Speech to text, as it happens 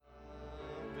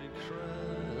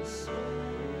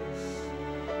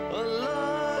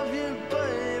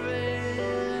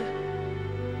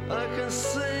can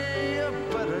see a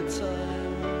better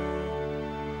time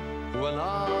when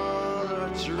all our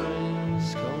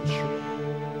dreams come true.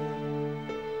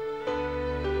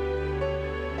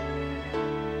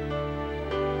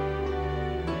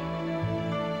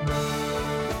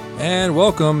 And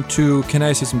welcome to Can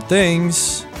I Say Some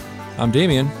Things? I'm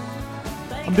Damien.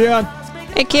 I'm Dion.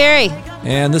 Hey, Carrie.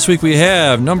 And this week we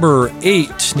have number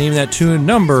 8. Name that tune,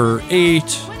 number 8.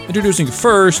 Introducing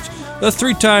first, the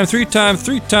three-time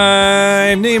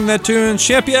Name That Tune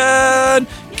champion,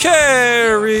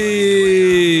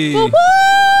 Carrie.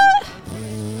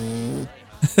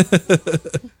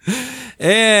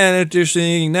 And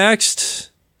introducing next,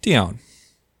 Dion.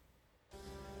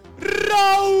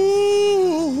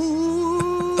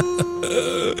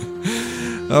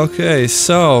 Okay,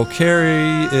 so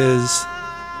Carrie is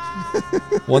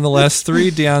won the last 3.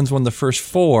 Dion's won the first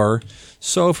 4.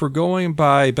 So if we're going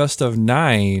by best of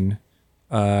 9,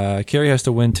 Carrie has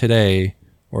to win today,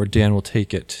 or Dan will take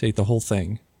the whole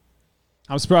thing.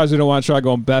 I'm surprised we don't want to try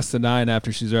going best of 9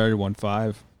 after she's already won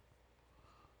 5.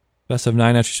 Best of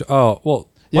 9 after. Oh well.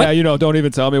 Yeah, what? Don't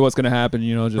even tell me what's going to happen.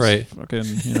 Just right. Fucking,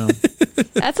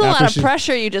 That's a lot of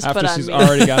pressure you just put on me. After she's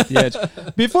already got the edge.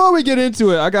 Before we get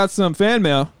into it, I got some fan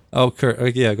mail. Oh,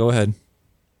 Kurt. Yeah, go ahead.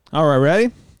 All right,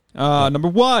 ready? Number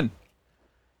 1.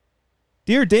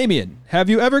 Dear Damien, have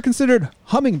you ever considered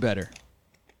humming better?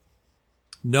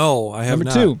 No, I have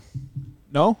not. Number 2.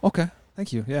 No? Okay.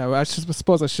 Thank you. Yeah, I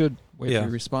suppose I should wait for your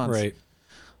response. Right.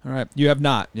 All right. You have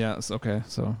not. Yes. Okay.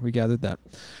 So we gathered that.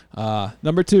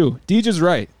 Number 2. Deej is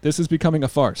right. This is becoming a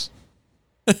farce.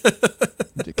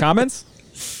 Comments?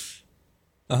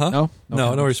 Uh-huh. No?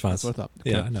 Okay. No response. That's what I thought.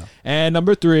 Okay. Yeah, no. And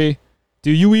number 3. Do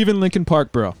you even Linkin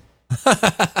Park, bro?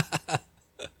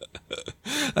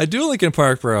 I do Linkin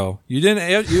Park, bro. You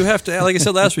have to, like I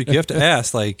said last week, you have to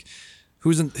ask, like,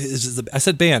 who's in, I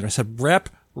said band. I said rap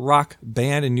rock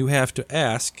band, and you have to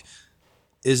ask,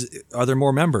 are there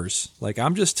more members? Like,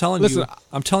 I'm just telling you.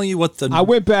 I'm telling you what the. I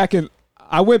went back and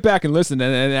listened,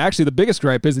 and actually the biggest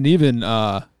gripe isn't even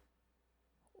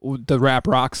the rap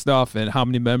rock stuff and how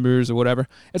many members or whatever.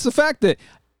 It's the fact that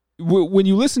when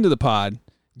you listen to the pod,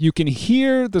 you can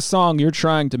hear the song you're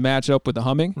trying to match up with the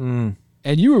humming,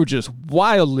 and you were just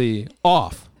wildly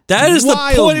off. That is the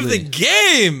point of the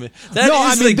game.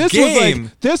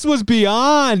 This was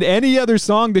beyond any other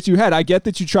song that you had. I get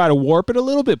that you try to warp it a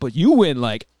little bit, but you went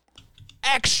like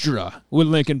extra with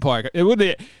Linkin Park.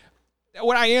 When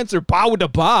I answer "ba with the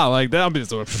ba" like that, I'm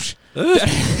just sort of.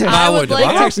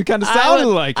 Actually kind of sounded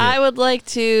like it. I would like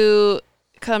to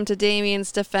come to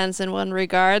Damien's defense in one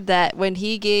regard, that when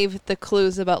he gave the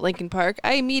clues about Linkin Park,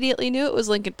 I immediately knew it was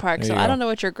Linkin Park. So I don't know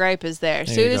what your gripe is there.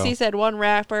 As soon as he said one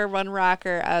rapper, one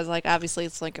rocker, I was like, obviously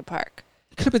it's Linkin Park.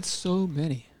 It could have been so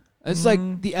many. It's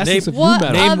like the essence of nu what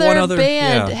metal. other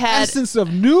band had essence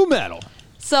of nu metal?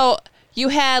 So you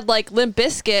had like Limp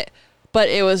Bizkit, but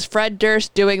it was Fred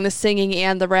Durst doing the singing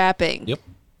and the rapping. Yep.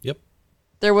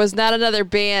 There was not another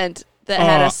band that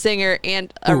had a singer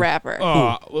and a rapper.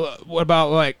 What about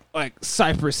like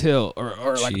Cypress Hill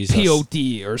or like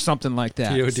POD or something like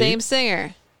that? POD? Same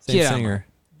singer.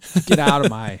 Get out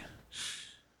of my.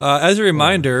 As a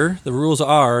reminder, the rules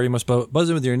are: you must buzz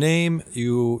in with your name.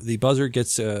 The buzzer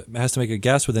has to make a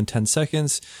guess within 10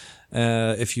 seconds.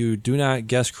 If you do not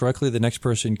guess correctly, the next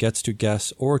person gets to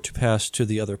guess or to pass to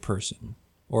the other person,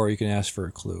 or you can ask for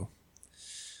a clue.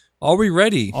 Are we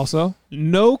ready? Also,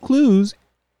 no clues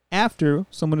after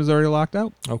someone is already locked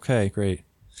out. Okay, great.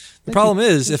 The problem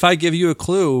is, if I give you a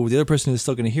clue, the other person is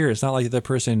still going to hear it. It's not like the other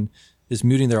person is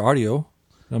muting their audio. You know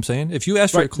what I'm saying? If you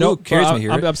ask for a clue, Carrie's going to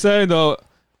hear it. I'm saying, though,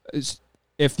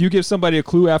 if you give somebody a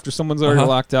clue after someone's already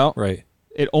locked out, right,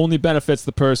 it only benefits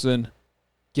the person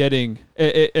getting...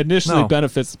 It initially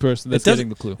benefits the person that's getting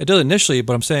the clue. It does initially,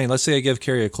 but I'm saying, let's say I give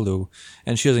Carrie a clue,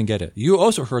 and she doesn't get it. You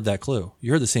also heard that clue.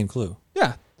 You heard the same clue.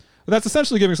 Yeah. That's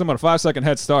essentially giving someone a 5-second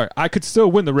head start. I could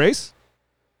still win the race,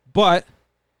 but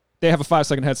they have a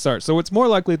 5-second head start. So it's more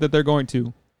likely that they're going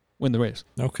to win the race.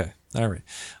 Okay. All right.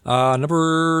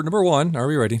 Number 1. Are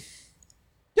we ready?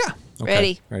 Yeah.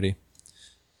 Okay. Ready.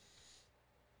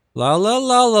 La la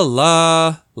la la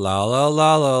la la la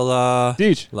la la la.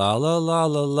 Deej. La la la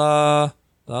la la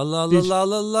la la la la la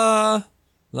la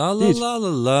la la la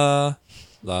la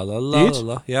la la la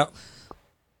la. Yeah.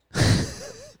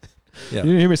 Yeah. You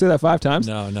didn't hear me say that 5 times?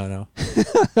 No.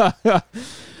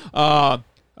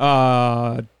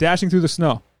 Dashing through the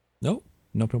snow. Nope.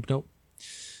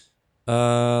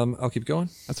 I'll keep going.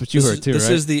 That's what you heard too, This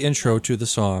right? is the intro to the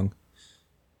song.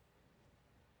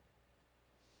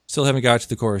 Still haven't got to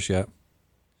the chorus yet.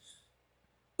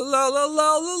 La la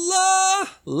la la la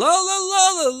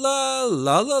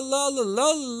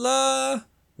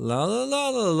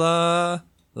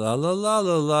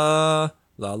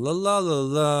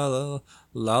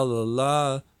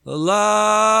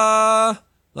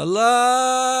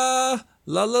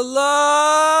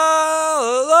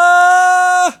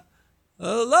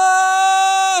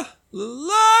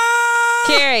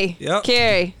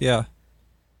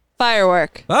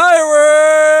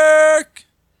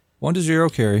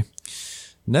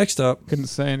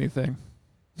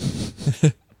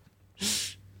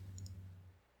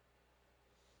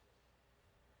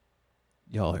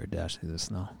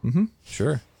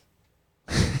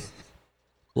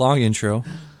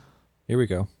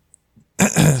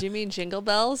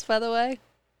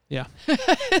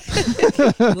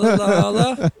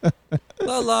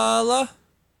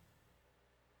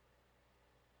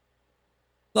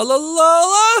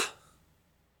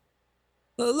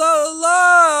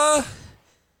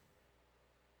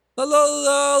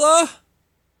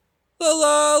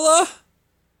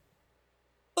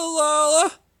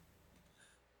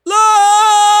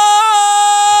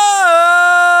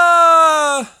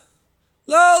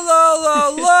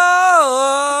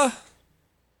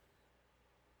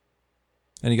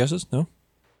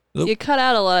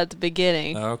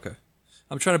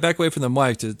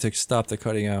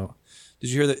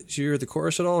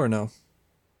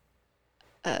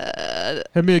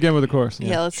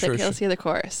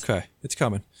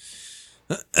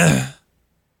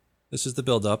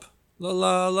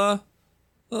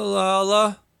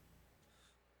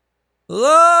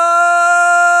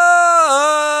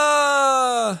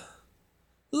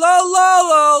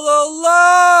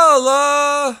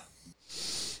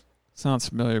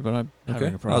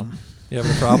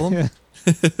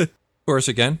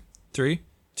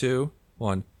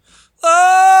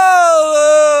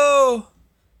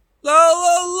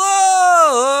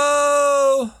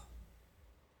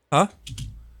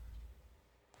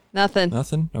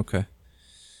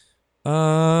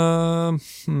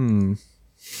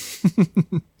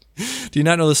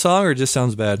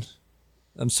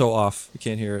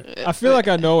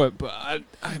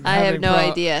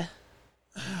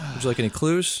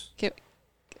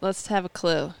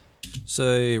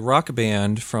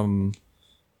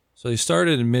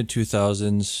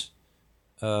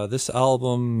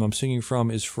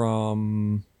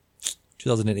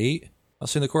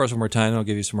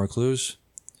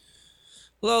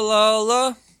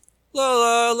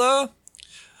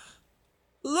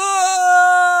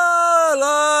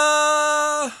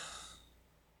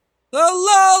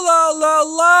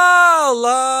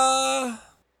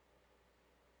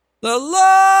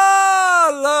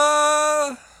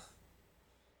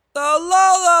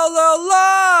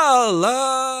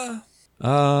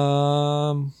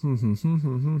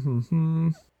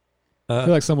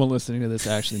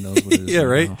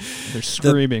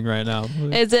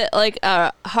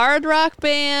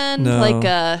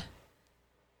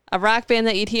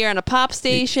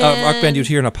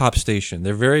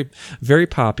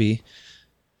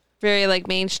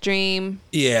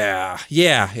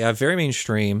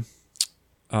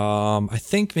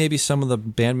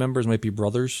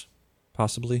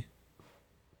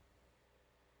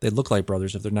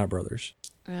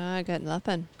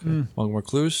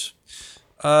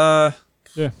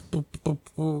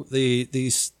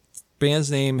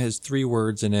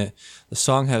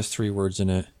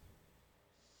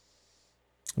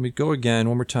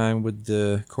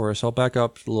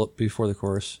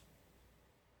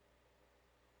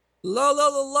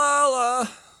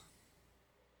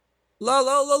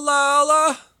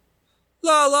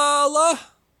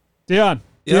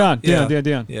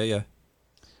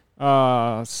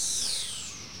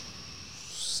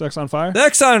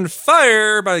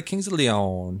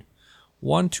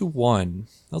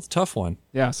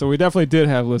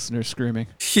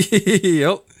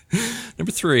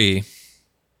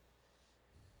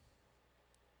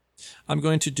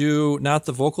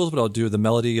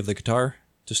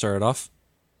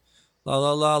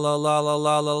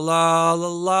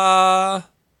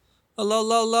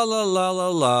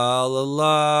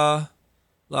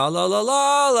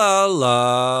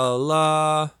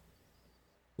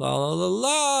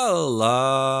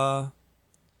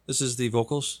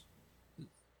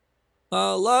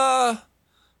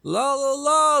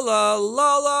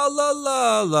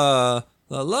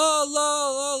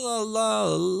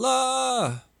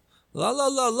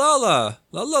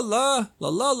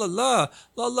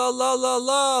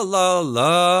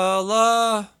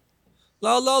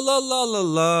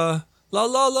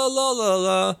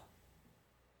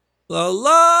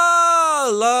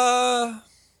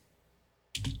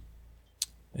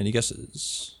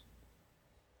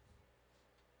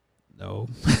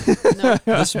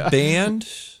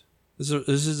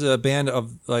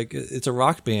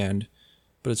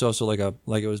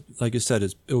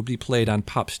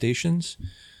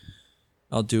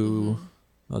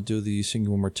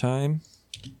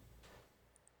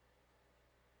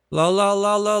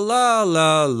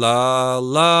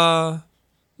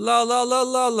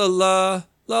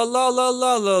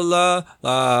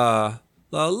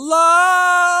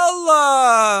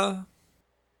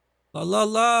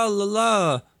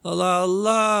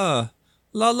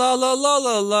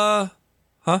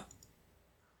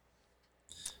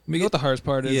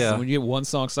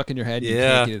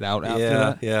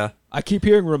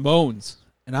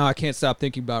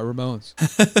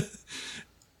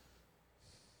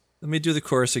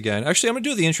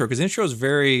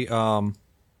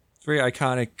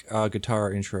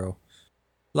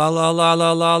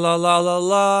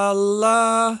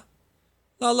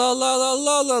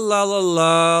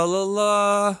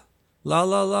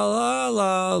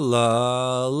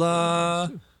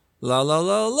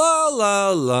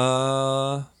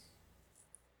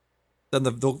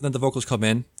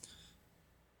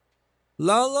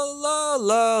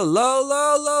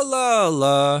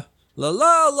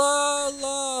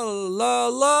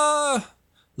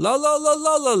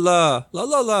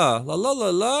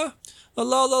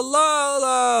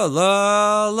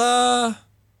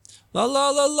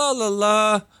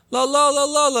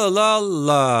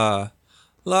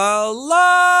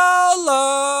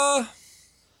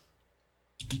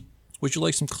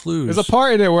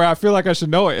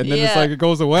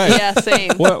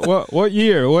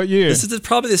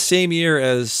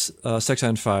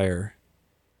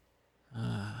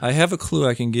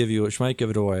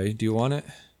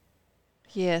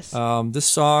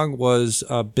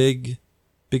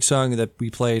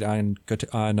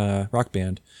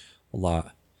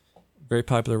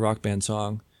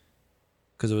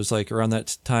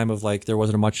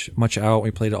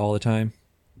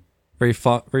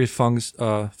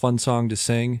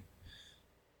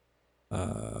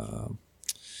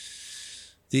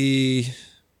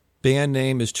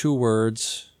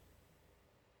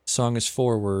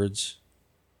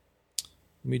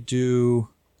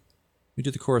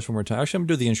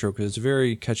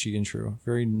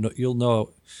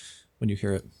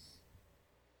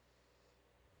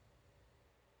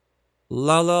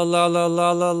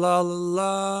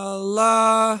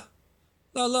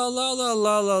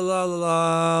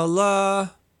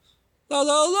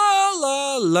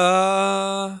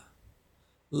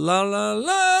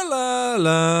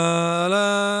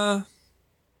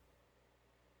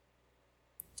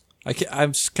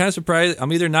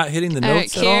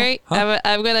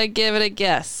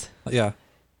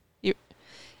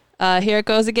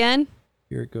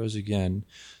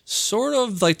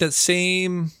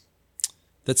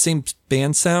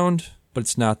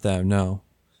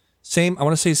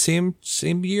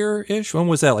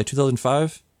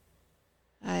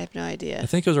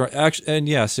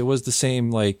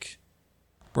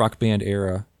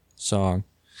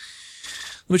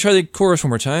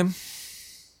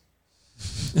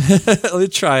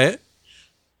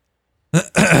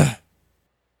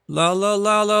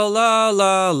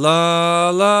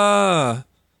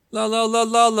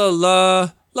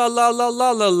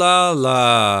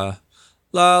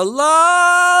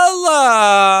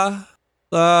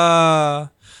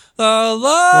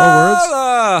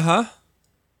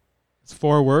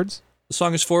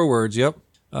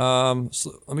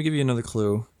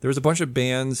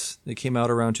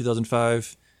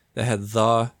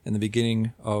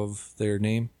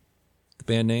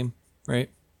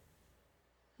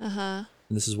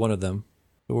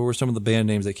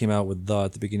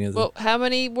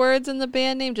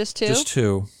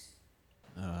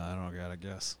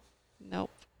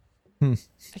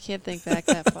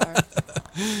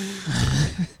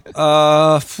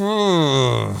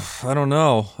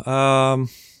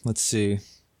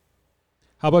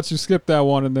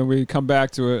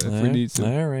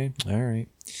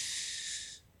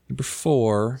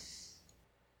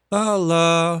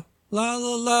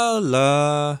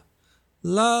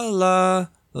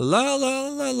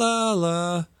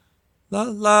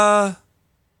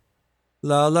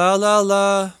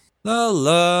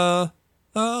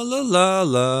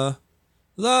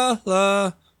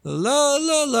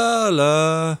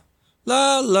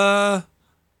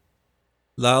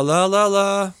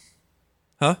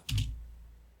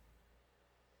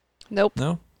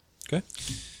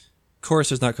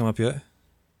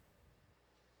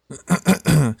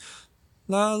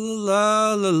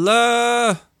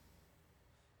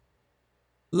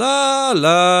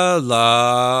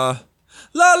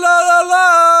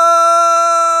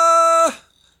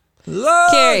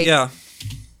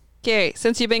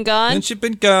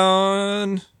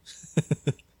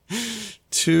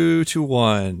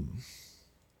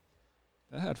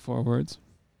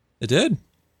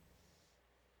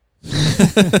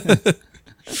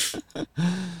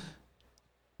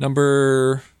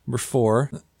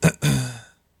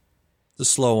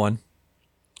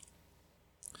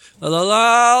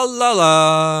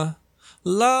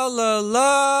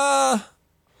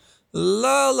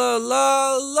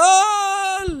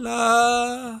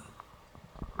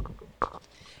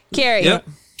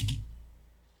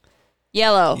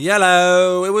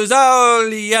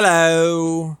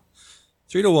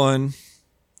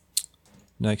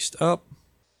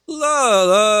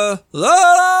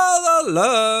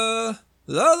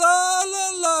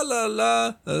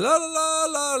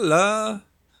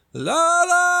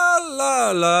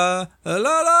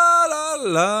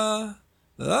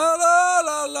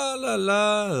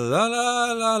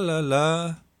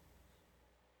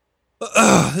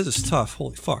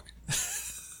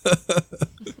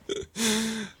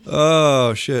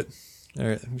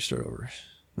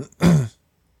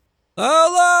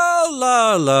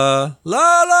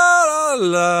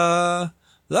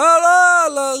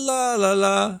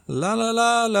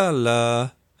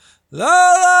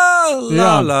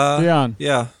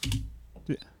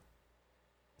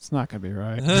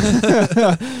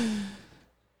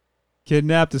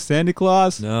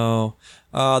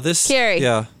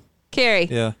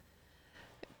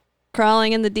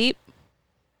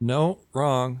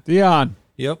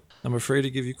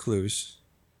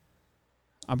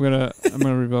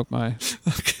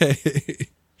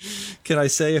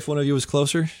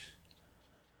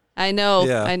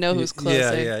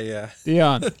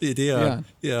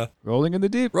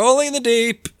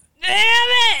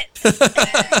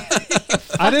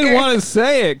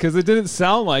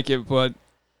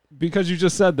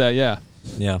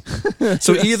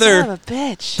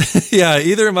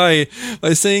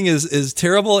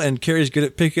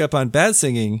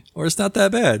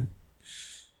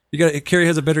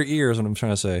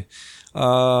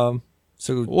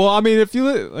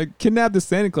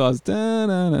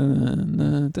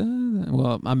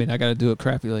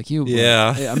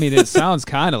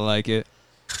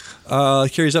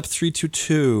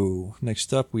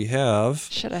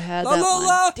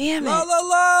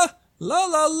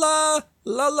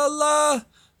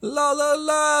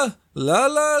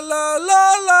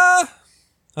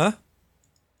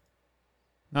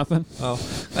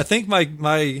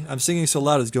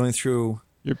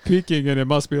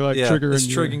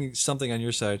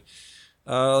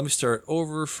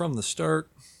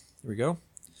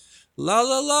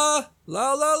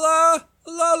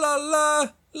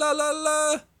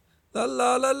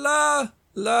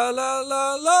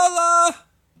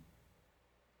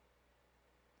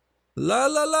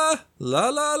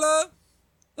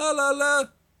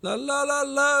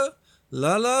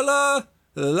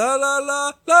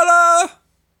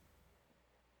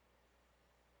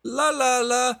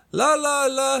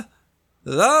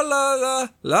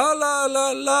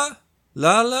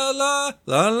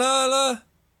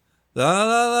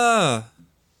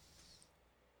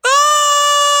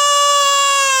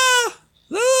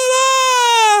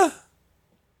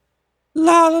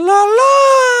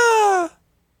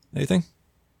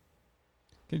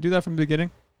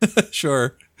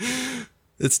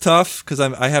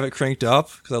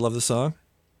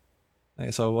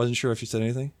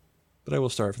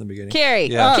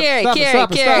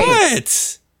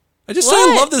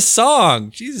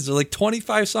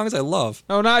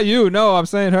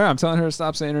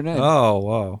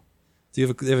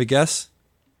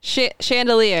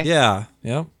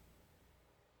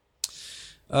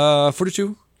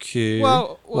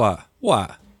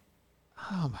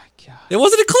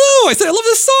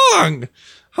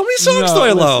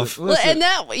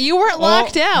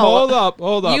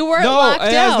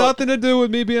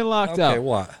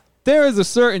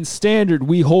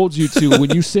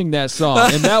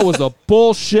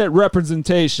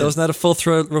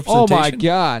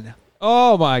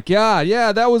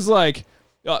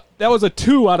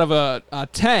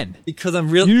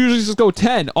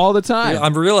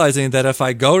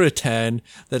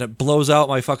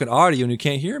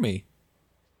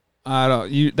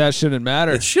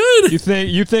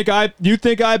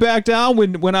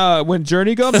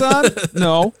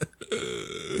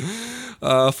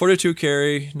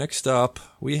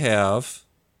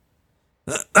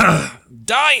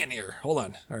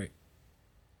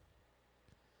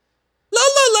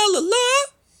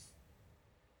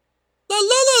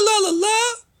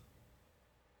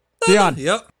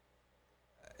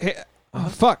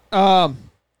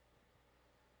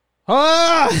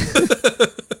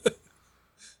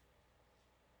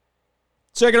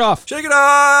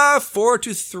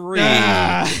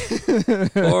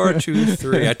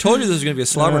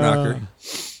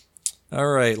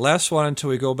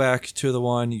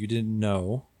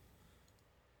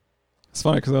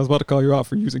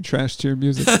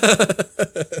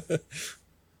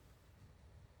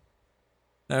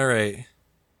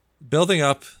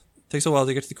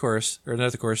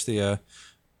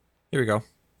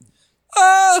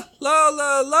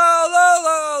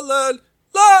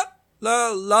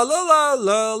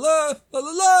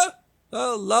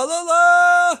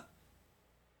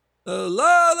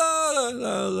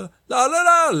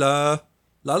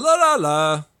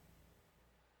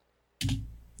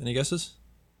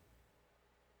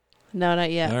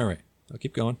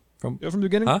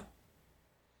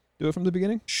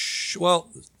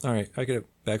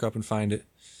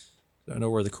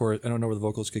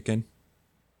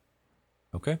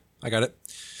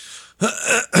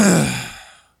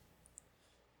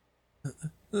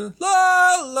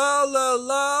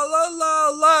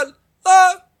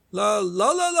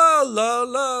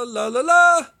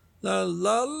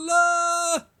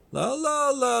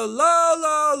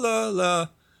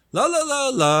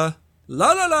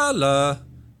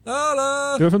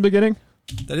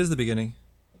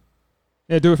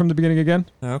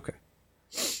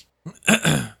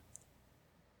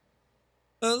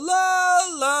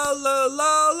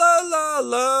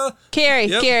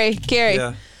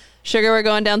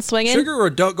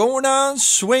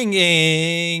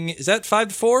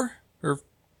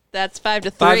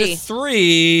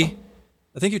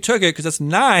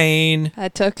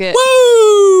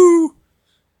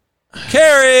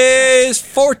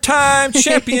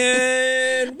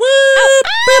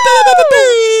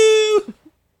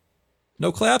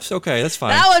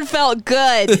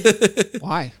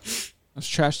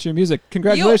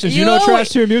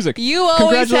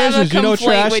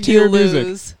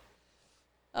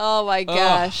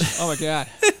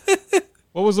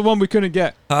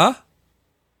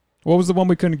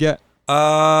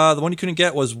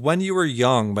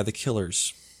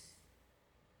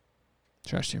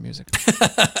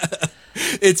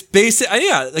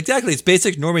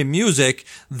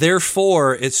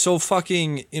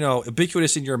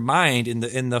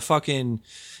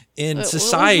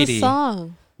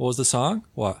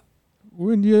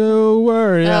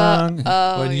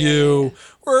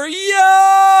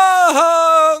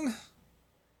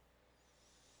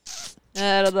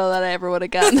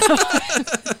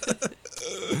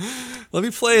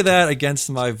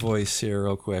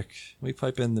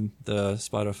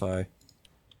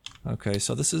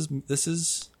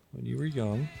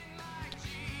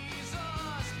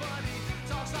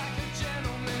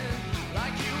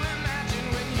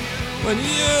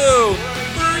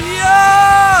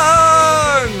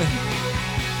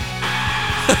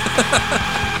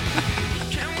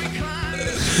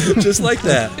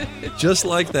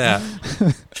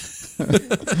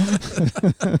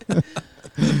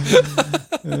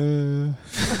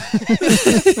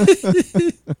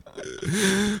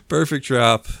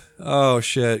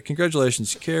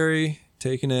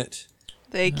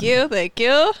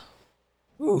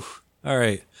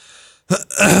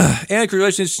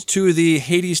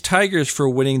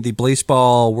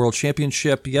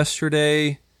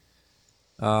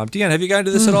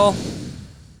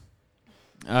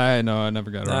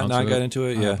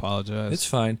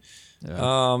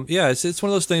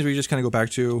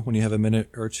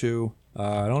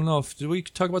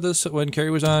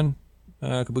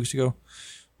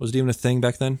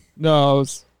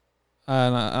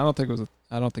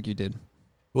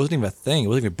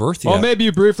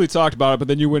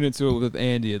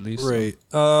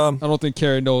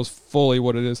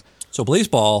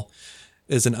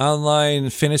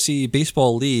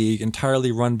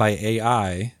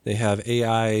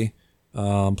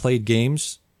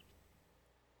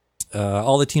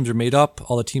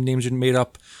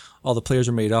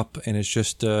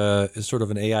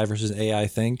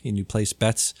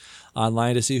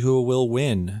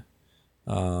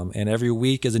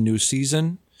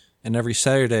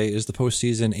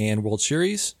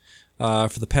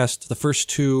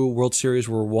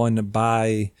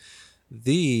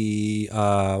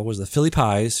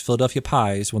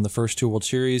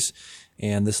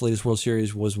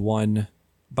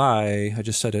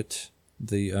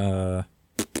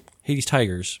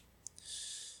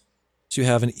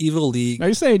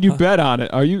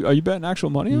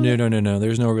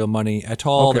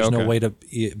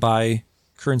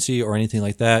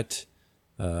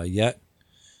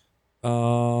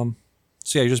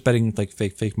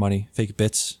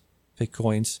fake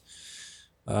coins.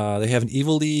 They have an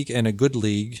evil league and a good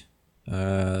league.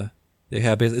 They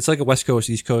have it's like a West Coast,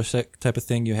 East Coast type of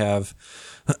thing. You have,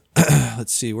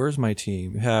 let's see, where's my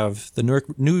team? You have the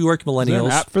New York Millennials. Is there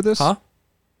an app for this? Huh?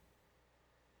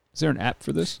 Is there an app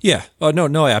for this? Yeah. Oh,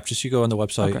 no app. Just you go on the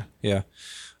website. Okay. Yeah.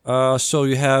 So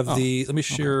you have let me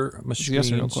share my screen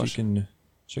yes or no so you can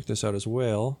check this out as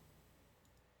well.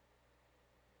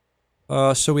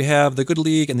 So we have the Good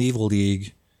League and the Evil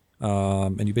League.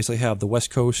 And you basically have the West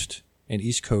Coast and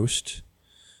East Coast.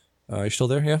 Are you still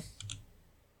there? Yeah?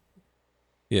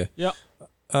 Yeah. Yeah.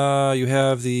 You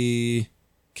have the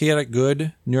Chaotic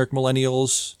Good, New York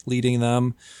Millennials leading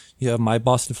them. You have my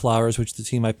Boston Flowers, which is the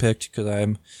team I picked because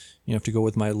have to go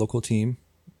with my local team.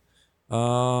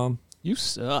 You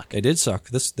suck. It did suck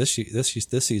this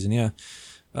season, yeah.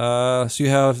 So you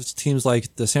have teams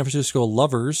like the San Francisco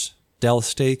Lovers, Dallas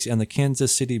Stakes, and the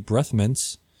Kansas City Breath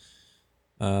Mints.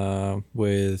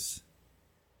 With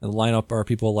in the lineup are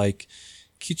people like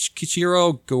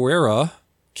Kichiro Guerra,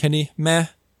 Kenny Meh.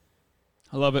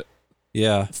 I love it.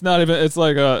 Yeah. It's not even. It's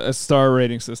like a star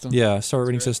rating system. Yeah, star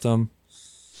rating system.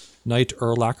 Knight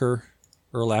Urlacher.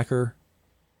 Let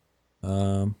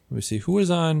me see who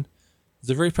is on.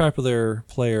 There's a very popular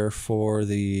player for not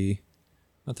the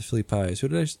Philly Pies. Who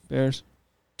did I? Bears.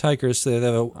 Tigers. They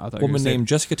have a woman named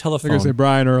Jessica I was Telephone. gonna say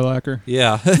Brian Urlacher.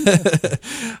 Yeah.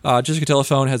 Jessica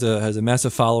Telephone has a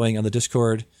massive following on the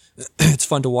Discord. It's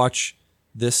fun to watch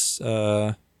this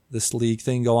league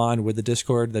thing go on with the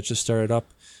Discord that just started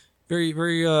up. Very,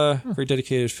 very, very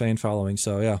dedicated fan following.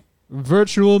 So yeah.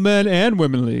 Virtual Men and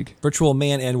Women League. Virtual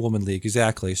Man and Woman League,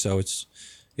 exactly. So it's,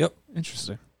 yep.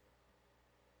 Interesting.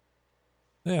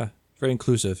 Yeah, very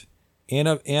inclusive.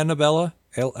 Annabella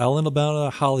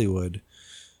Hollywood.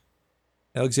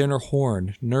 Alexander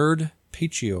Horn. Nerd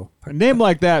Paccio. A name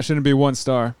like that shouldn't be 1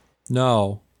 star.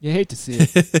 No. You hate to see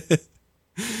it.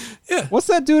 Yeah. What's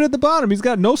that dude at the bottom? He's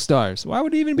got no stars. Why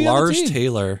would he even be on the team? Lars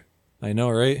Taylor. I know,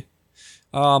 right?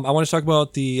 I want to talk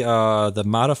about the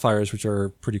modifiers, which are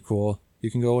pretty cool.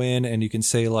 You can go in and you can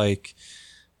say like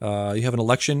you have an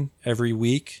election every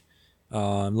week.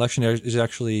 Election is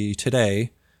actually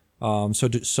today. So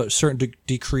certain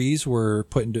decrees were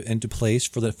put into place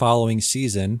for the following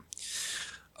season.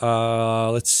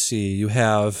 Let's see. You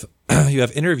have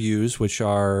interviews which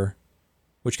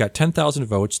got 10,000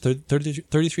 votes,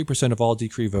 33% of all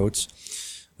decree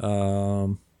votes.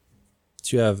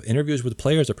 So you have interviews with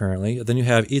players apparently. Then you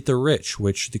have Eat the Rich,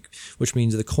 which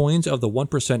means the coins of the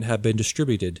 1% have been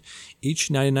distributed. Each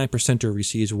 99%er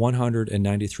receives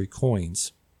 193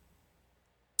 coins.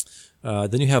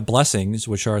 Then you have Blessings,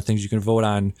 which are things you can vote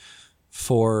on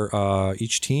for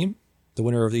each team. The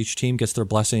winner of each team gets their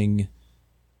blessing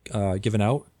given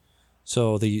out.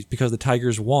 So because the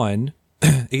Tigers won,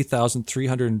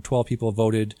 8,312 people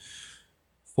voted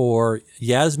for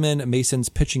Yasmin Mason's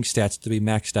pitching stats to be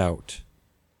maxed out.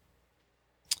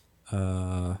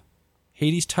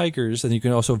 Hades Tigers, and you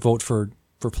can also vote for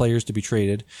players to be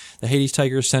traded. The Hades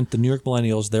Tigers sent the New York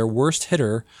Millennials their worst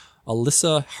hitter,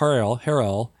 Alyssa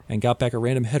Harrell, and got back a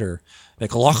random hitter,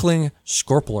 McLaughlin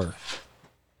Scorpler.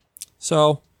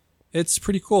 So it's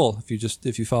pretty cool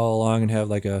if you follow along and have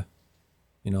like if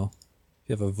you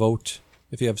have a vote,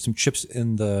 if you have some chips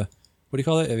in the, what do you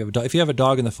call it? If you have a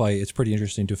dog in the fight, it's pretty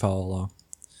interesting to follow along.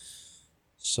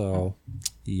 So,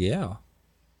 yeah.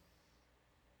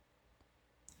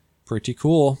 Pretty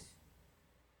cool.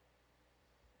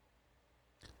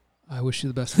 I wish you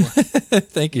the best of luck.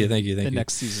 Thank you.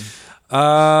 Next season.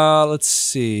 Let's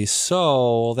see.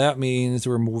 So that means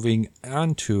we're moving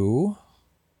on to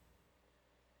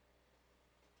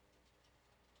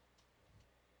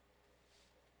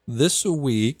this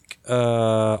week.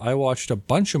 I watched a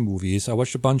bunch of movies. I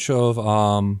watched a bunch of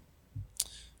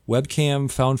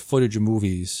webcam found footage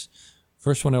movies.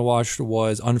 First one I watched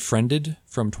was Unfriended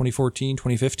from 2014,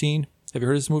 2015. Have you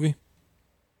heard of this movie?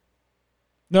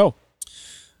 No.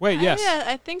 Wait, yes. Yeah,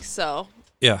 I think so.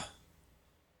 Yeah.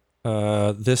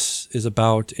 This is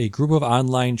about a group of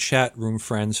online chat room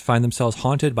friends find themselves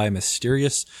haunted by a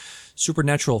mysterious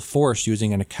supernatural force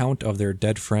using an account of their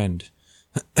dead friend.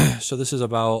 So this is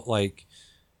about like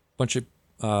a bunch of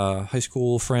high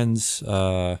school friends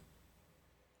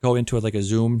go into like a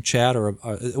Zoom chat or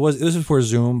this was before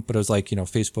Zoom, but it was like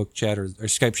Facebook chat or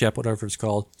Skype chat, whatever it's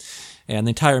called. And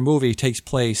the entire movie takes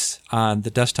place on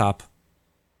the desktop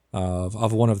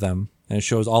of one of them, and it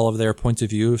shows all of their points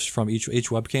of views from each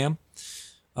webcam.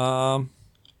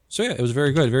 So yeah, it was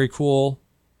very good, very cool,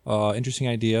 interesting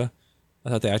idea. I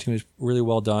thought the acting was really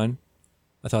well done.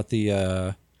 I thought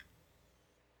the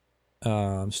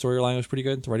storyline was pretty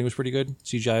good. The writing was pretty good.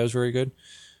 CGI was very good.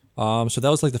 So that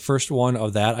was like the first one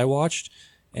of that I watched.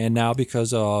 And now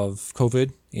because of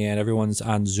COVID and everyone's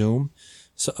on Zoom,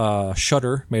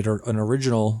 Shudder made an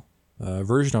original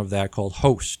version of that called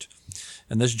Host.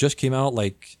 And this just came out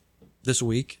like this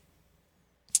week.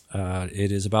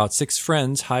 It is about 6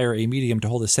 friends hire a medium to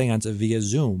hold a seance via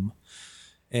Zoom.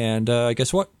 And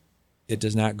guess what? It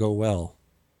does not go well.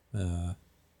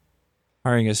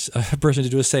 Hiring a person to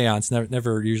do a seance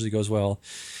never usually goes well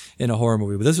in a horror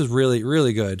movie. But this was really,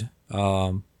 really good.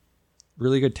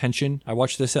 Really good tension. I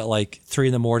watched this at like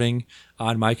 3 a.m.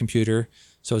 on my computer.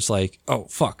 So it's like, oh,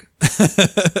 fuck.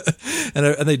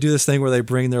 and they do this thing where they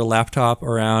bring their laptop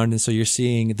around. And so you're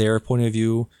seeing their point of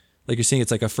view. Like you're seeing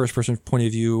it's like a first person point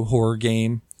of view horror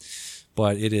game.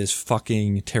 But it is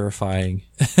fucking terrifying.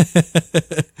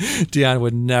 Dion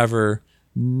would never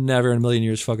in a million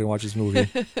years fucking watch this movie.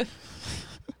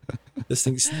 This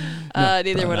thing's...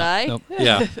 neither would I. Nope.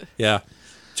 Yeah.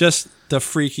 Just the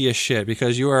freakiest shit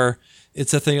because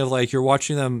it's a thing of like you're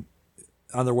watching them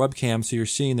on their webcam, so you're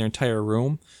seeing their entire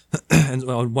room. And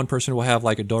one person will have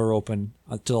like a door open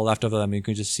to the left of them, and you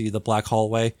can just see the black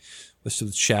hallway with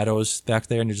some shadows back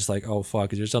there, and you're just like, oh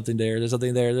fuck, is there something there? There's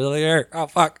something there. There's something there. Oh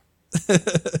fuck.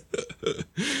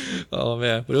 Oh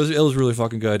man, but it was really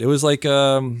fucking good. It was like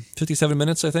 57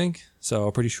 minutes, I think,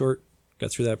 so pretty short.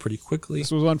 Got through that pretty quickly.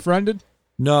 This was Unfriended?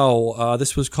 No,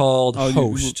 this was called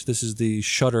Host. This is the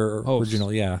Shudder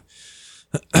original. Yeah.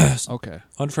 Okay.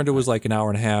 Unfriended was like an hour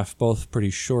and a half, both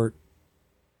pretty short.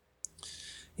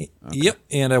 Okay. Yep,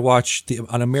 and I watched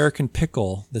An American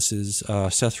Pickle. This is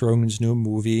Seth Rogen's new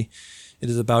movie. It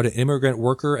is about an immigrant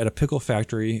worker at a pickle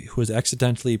factory who is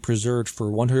accidentally preserved for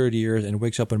 100 years and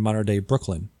wakes up in modern-day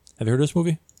Brooklyn. Have you heard of this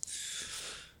movie?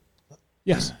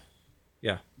 Yes.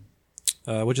 Yeah.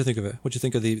 What'd you think of it? What'd you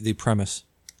think of the premise?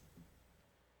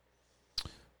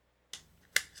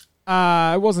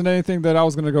 It wasn't anything that I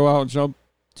was going to go out and jump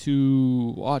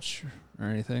to watch or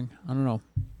anything. I don't know.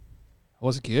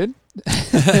 Was it good?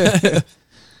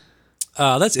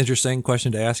 That's an interesting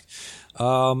question to ask.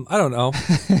 I don't know.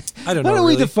 I don't know. How do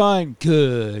really. we define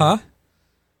good? Huh?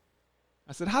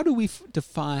 I said, how do we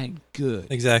define good?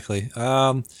 Exactly.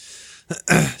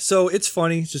 So it's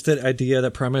funny, just that idea,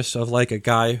 that premise of like a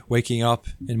guy waking up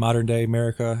in modern day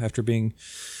America after being,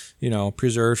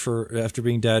 preserved after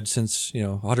being dead since,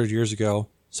 100 years ago.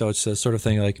 So it's a sort of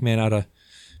thing like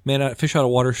fish out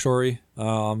of water story,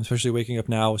 especially waking up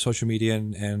now with social media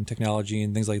and technology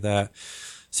and things like that.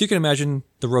 So you can imagine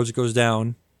the roads it goes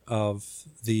down of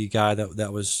the guy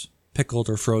that was pickled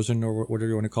or frozen or whatever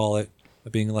you want to call it,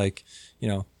 being like,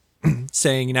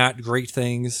 saying not great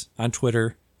things on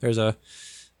Twitter. There's a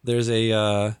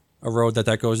road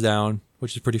that goes down,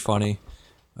 which is pretty funny.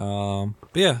 But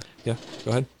yeah, go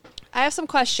ahead. I have some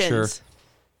questions.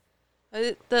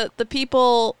 Sure. The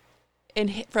people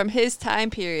from his time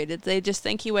period, did they just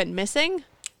think he went missing?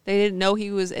 They didn't know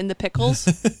he was in the pickles?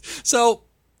 So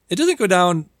it doesn't go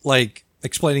down like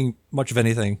explaining much of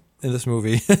anything in this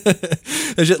movie.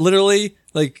 It's just literally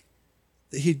like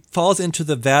he falls into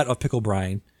the vat of pickle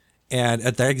brine, and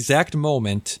at that exact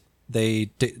moment they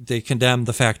condemn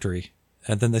the factory,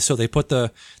 and then they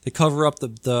cover up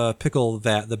the pickle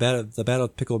vat, the vat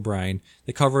of pickle brine.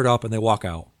 They cover it up and they walk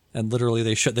out, and literally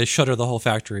they shutter the whole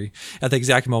factory at the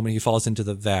exact moment he falls into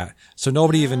the vat. So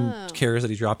nobody even cares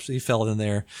that he fell in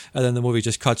there, and then the movie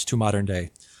just cuts to modern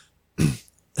day.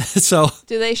 So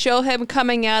do they show him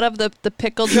coming out of the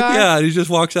pickle jar? Yeah, he just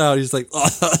walks out. He's like,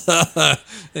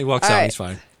 he walks out. Right. He's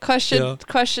fine.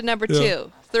 Question number 3.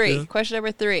 Yeah. Question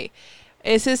number 3.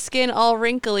 Is his skin all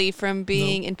wrinkly from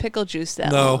being in pickle juice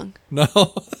that long?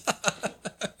 No.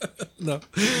 No.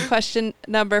 Question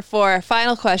number 4.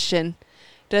 Final question.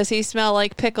 Does he smell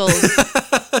like pickles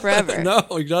forever? No,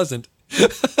 he doesn't.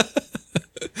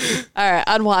 All right,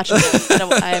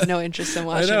 unwatchable. I have no interest in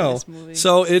watching this movie.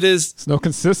 So it's no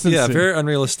consistency. Yeah, very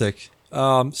unrealistic.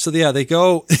 They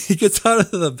go, he gets out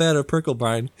of the vat of pickle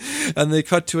brine, and they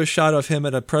cut to a shot of him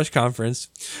at a press conference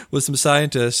with some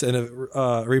scientists, and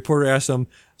a reporter asks him,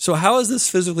 so how is this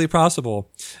physically possible?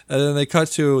 And then they cut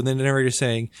to the narrator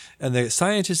saying, and the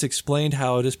scientists explained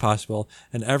how it is possible,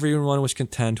 and everyone was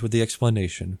content with the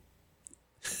explanation.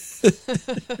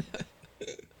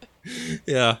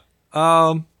 Yeah.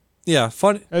 Yeah,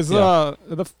 fun. As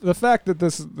the fact that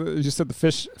this, you said the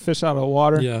fish out of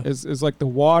water, is like the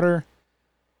water,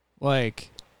 like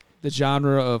the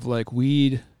genre of like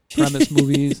weed premise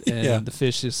movies, and the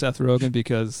fish is Seth Rogen,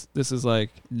 because this is like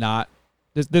not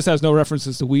this has no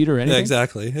references to weed or anything. Yeah,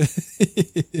 exactly.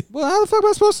 Well, how the fuck am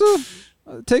I supposed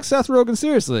to take Seth Rogen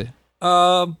seriously?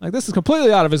 Like this is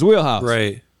completely out of his wheelhouse.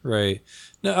 Right.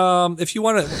 If you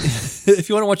want to, if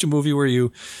you want to watch a movie where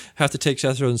you have to take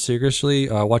Seth Rogen seriously,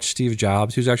 watch Steve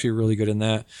Jobs. He was actually really good in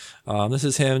that. This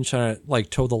is him trying to like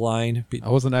toe the line. I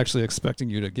wasn't actually expecting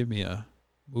you to give me a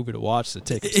movie to watch to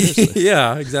take it seriously.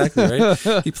 Yeah, exactly. Right.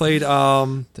 He played.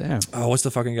 Damn. Oh, what's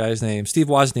the fucking guy's name? Steve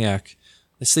Wozniak.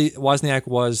 Wozniak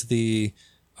was the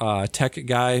tech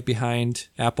guy behind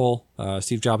Apple.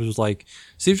 Steve Jobs was like.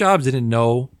 Steve Jobs didn't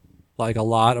know like a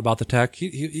lot about the tech.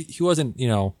 He wasn't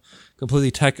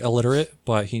completely tech illiterate,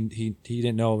 but he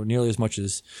didn't know nearly as much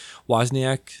as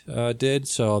Wozniak did.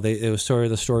 So it was sort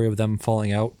of the story of them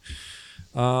falling out.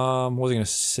 What was I gonna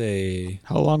say?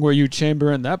 How long were you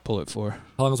chambering that bullet for?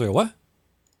 How long was I? What?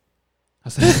 I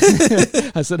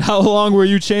said, how long were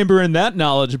you chambering that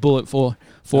knowledge bullet for?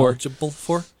 Knowledgeable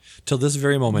for? Till this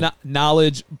very moment.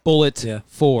 Knowledge bullet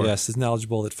for. Yes, his knowledge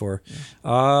bullet for.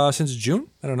 Since June?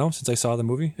 I don't know. Since I saw the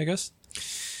movie, I guess.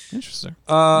 Interesting.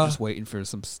 I'm just waiting for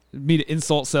me to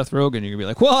insult Seth Rogen. You're gonna be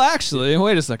like, well, actually,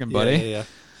 wait a second, buddy. Yeah.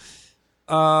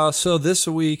 So this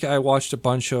week I watched a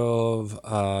bunch of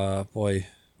what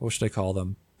should I call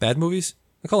them? Bad movies?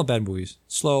 I call them bad movies.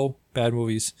 Slow bad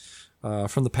movies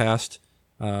from the past.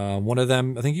 One of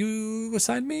them, I think you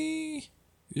assigned me.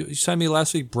 You signed me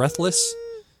last week. Breathless,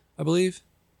 I believe.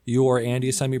 You or Andy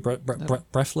assigned me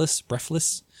Breathless.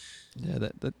 Yeah,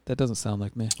 that doesn't sound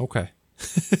like me. Okay.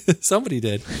 Somebody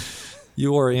did.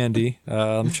 You or Andy.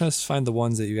 I'm trying to find the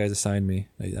ones that you guys assigned me.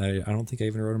 I don't think I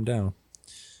even wrote them down.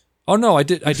 Oh no, I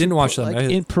didn't watch them.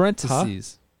 In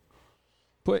parentheses.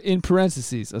 Put in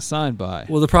parentheses assigned by.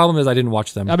 Well, the problem is I didn't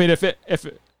watch them. I mean, if it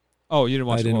oh, you didn't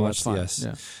watch. I didn't watch. Yes,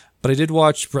 yeah. But I did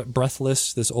watch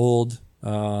Breathless, this old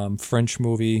French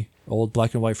movie, old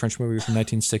black and white French movie from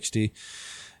 1960,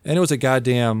 and it was a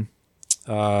goddamn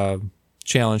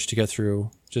challenge to get through.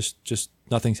 Just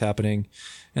nothing's happening,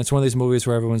 and it's one of these movies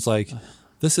where everyone's like,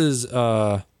 "This is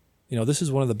this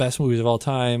is one of the best movies of all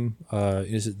time."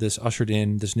 This ushered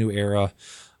in this new era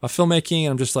of filmmaking,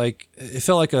 and I'm just like, it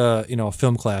felt like a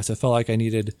film class. It felt like I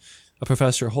needed a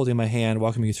professor holding my hand,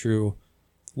 walking me through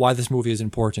why this movie is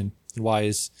important and why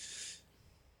I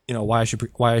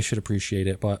should appreciate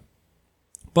it. But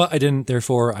I didn't.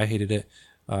 Therefore, I hated it.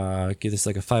 Give this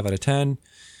like a 5 out of 10.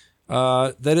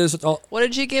 That is all. What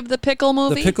did you give the pickle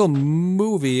movie? The pickle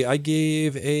movie, I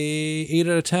gave a 8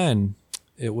 out of 10.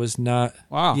 It was not.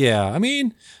 Wow. Yeah, I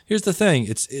mean, here's the thing.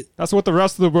 That's what the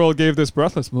rest of the world gave this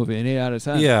Breathless movie, an 8 out of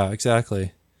 10. Yeah,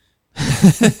 exactly.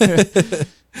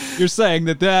 You're saying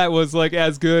that was like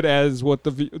as good as what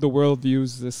the world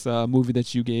views this movie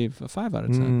that you gave a 5 out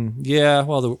of 10. Yeah,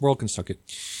 well, the world can suck it.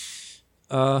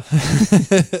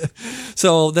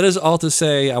 So that is all to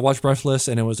say, I watched Breathless,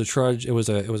 and it was a trudge. It was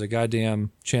a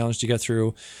goddamn challenge to get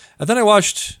through. And then I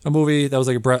watched a movie that was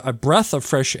like a breath of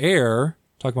fresh air.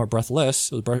 Talking about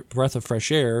Breathless, it was a breath of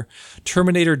fresh air.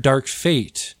 Terminator: Dark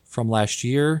Fate from last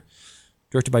year,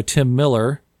 directed by Tim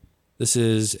Miller. This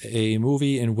is a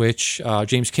movie in which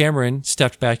James Cameron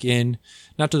stepped back in,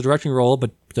 not to the directing role, but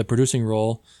the producing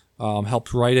role.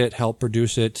 Helped write it, helped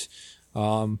produce it.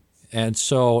 And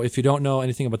so, if you don't know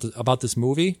anything about this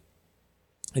movie,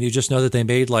 and you just know that they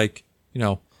made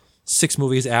 6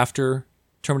 movies after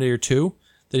Terminator 2,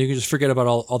 then you can just forget about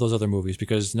all those other movies,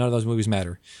 because none of those movies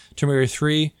matter. Terminator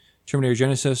 3, Terminator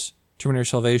Genisys, Terminator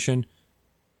Salvation,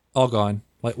 all gone,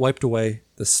 wiped away.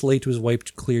 The slate was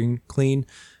wiped clean.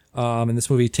 And this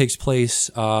movie takes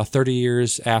place 30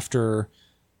 years after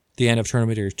the end of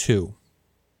Terminator 2.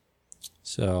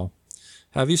 So,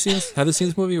 have you seen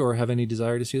this movie, or have any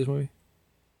desire to see this movie?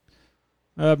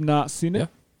 I have not seen it,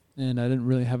 and I didn't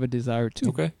really have a desire to.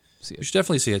 Okay, see it. You should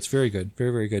definitely see it. It's very good,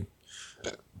 very, very good.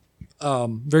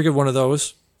 Very good one of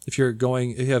those. If you're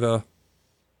in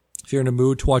a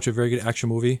mood to watch a very good action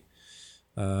movie,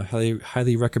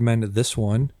 highly recommend this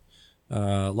one.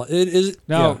 It is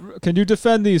now. Yeah. Can you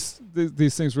defend these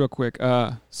things real quick?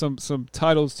 Some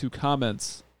titles to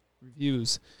comments,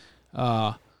 reviews.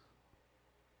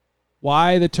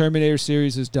 Why the Terminator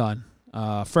series is done.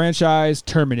 Franchise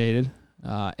terminated.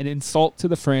 An insult to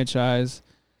the franchise.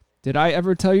 Did I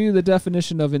ever tell you the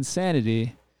definition of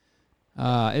insanity?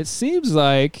 It seems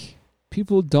like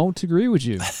people don't agree with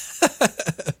you.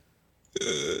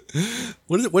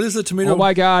 What is the tomato? Oh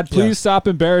my God! Please stop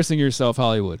embarrassing yourself,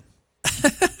 Hollywood.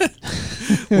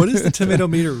 What is the tomato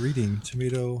meter reading?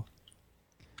 Tomato,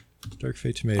 Dark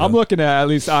Fate tomato. I'm looking at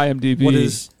least IMDb. What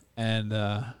is? And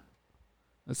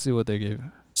let's see what they gave.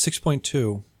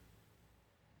 6.2.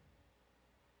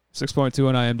 6.2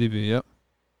 on IMDb. Yep.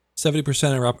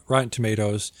 70% on Rotten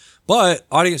Tomatoes, but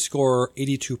audience score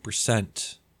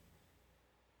 82%.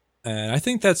 And I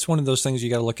think that's one of those things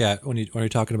you got to look at when you're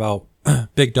talking about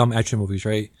big dumb action movies,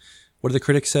 right? What do the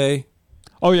critics say?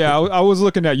 Oh yeah, I was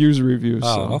looking at user reviews.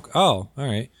 Oh, So. okay. Oh, all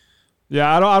right.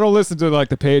 Yeah, I don't listen to like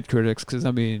the paid critics because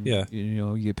I mean, Yeah.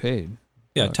 you get paid.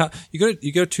 Yeah,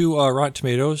 you go to Rotten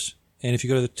Tomatoes, and if you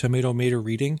go to the Tomato Meter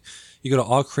reading, you go to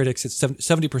all critics, it's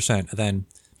 70%. And then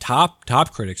top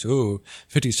critics,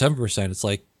 57%. It's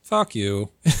like, fuck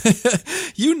you.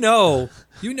 you know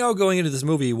going into this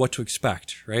movie what to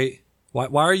expect, right?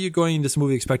 Why are you going into this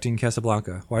movie expecting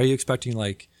Casablanca? Why are you expecting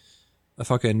like a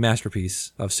fucking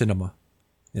masterpiece of cinema?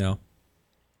 You know?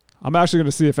 I'm actually going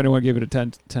to see if anyone gave it a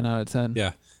 10 out of 10.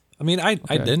 Yeah. I mean, I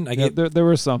didn't. There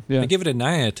were some. Yeah. I give it a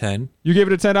 9 out of 10. You gave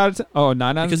it a 10 out of 10? Oh,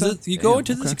 9 out of 10? Because you go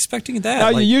into this expecting that.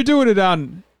 Now, you're doing it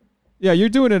on... Yeah, you're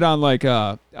doing it on like...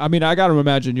 I mean, I got to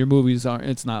imagine your movies aren't...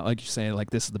 It's not like you're saying like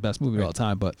this is the best movie of all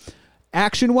time, but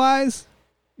action-wise,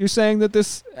 you're saying that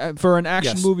this... for an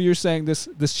action movie, you're saying this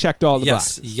checked all the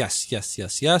boxes.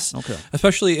 Yes. Okay.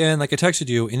 Especially in, like I texted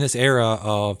you, in this era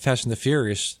of Fast and the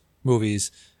Furious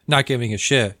movies not giving a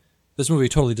shit. This movie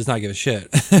totally does not give a shit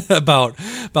about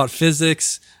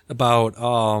physics, about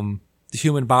the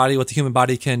human body, what the human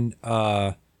body can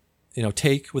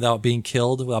take without being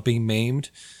killed, without being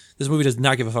maimed. This movie does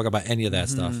not give a fuck about any of that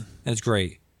stuff, and it's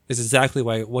great. It's exactly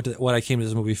what I came to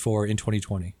this movie for in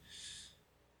 2020.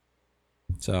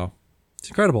 So it's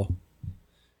incredible.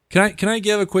 Can I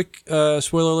give a quick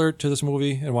spoiler alert to this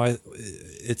movie and why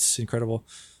it's incredible?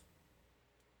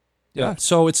 Yeah.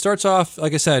 So it starts off,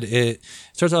 like I said, it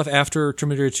starts off after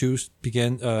Terminator 2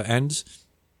 ends.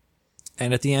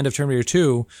 And at the end of Terminator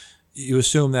 2, you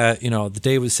assume that, the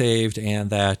day was saved and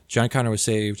that John Connor was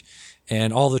saved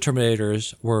and all the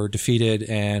Terminators were defeated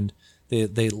and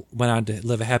they went on to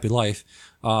live a happy life.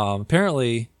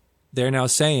 Apparently, they're now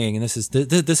saying, and this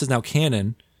is now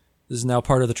canon, this is now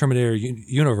part of the Terminator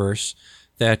universe,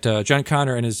 that John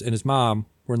Connor and his mom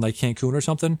were in like Cancun or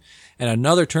something, and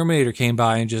another Terminator came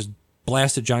by and just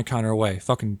blasted John Connor away,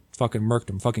 fucking murked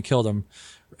him, fucking killed him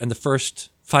in the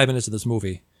first 5 minutes of this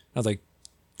movie. I was like,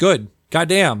 good,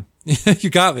 goddamn,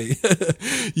 you got me.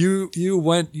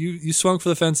 you swung for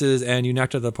the fences and you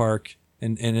knocked it out of the park.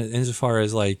 And insofar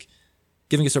as like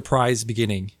giving a surprise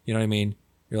beginning, you know what I mean?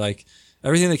 You're like,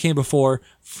 everything that came before,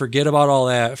 forget about all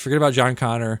that, forget about John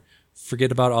Connor,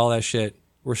 forget about all that shit.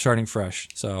 We're starting fresh.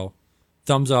 So,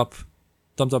 thumbs up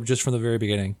just from the very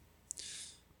beginning.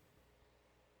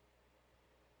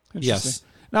 Yes.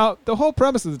 Now, the whole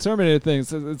premise of the Terminator thing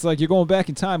is it's like you're going back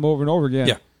in time over and over again.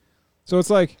 Yeah. So it's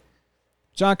like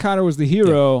John Connor was the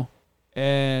hero,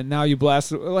 and now you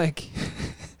blast it. Like,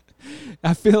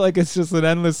 I feel like it's just an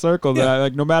endless circle that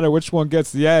like no matter which one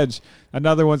gets the edge,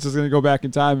 another one's just going to go back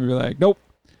in time and be like, nope.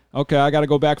 Okay, I got to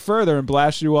go back further and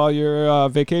blast you while you're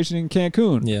vacationing in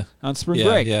Cancun on spring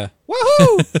break. Yeah.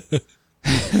 Woohoo!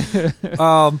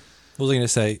 What was I going to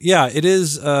say? Yeah, it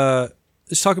is.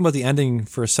 Just talking about the ending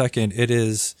for a second, it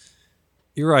is.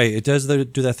 You're right. It does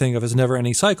do that thing of it's a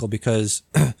never-ending cycle because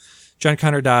John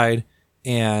Connor died,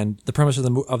 and the premise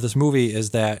of this movie is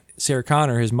that Sarah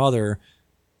Connor, his mother,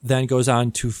 then goes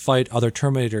on to fight other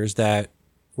Terminators that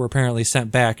were apparently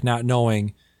sent back, not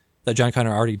knowing that John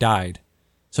Connor already died.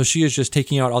 So she is just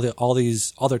taking out all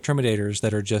these other Terminators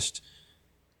that are just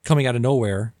coming out of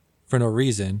nowhere for no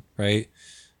reason, right?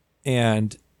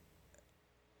 And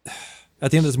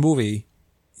at the end of this movie,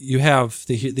 you have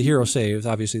the hero saves.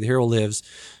 Obviously, the hero lives.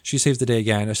 She saves the day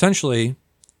again, essentially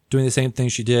doing the same thing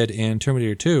she did in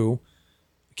Terminator 2,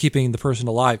 keeping the person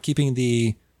alive, keeping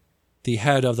the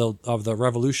head of the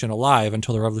revolution alive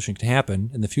until the revolution can happen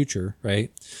in the future,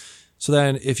 right? So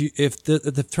then, if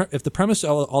the premise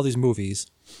of all these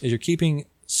movies is you're keeping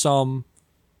some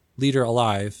leader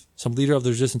alive, some leader of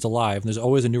the resistance alive, and there's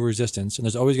always a new resistance, and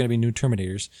there's always going to be new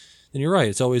Terminators, then you're right.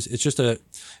 It's just a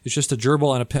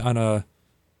gerbil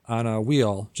on a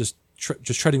wheel, just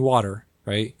treading water,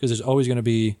 right? Because there's always going to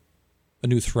be a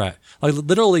new threat. Like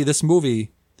literally, this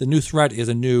movie, the new threat is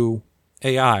a new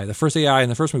AI. The first AI in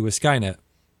the first movie was Skynet.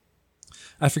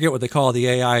 I forget what they call the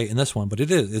AI in this one, but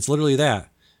it is. It's literally that.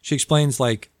 She explains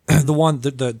like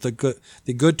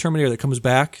the good Terminator that comes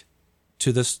back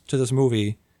to this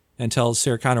movie and tells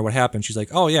Sarah Connor what happened. She's like,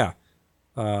 oh yeah,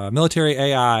 military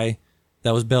AI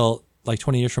that was built like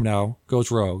 20 years from now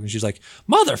goes rogue, and she's like,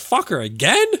 motherfucker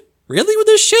again? Really with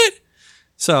this shit?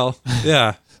 So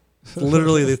yeah,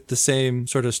 literally the same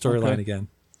sort of storyline again.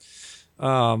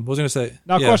 What was I gonna say?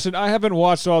 Now, question: I haven't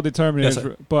watched all the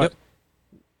Terminators, but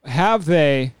have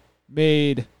they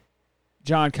made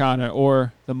John Connor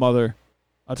or the mother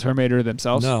a Terminator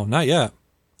themselves? No, not yet.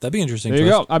 That'd be interesting. There you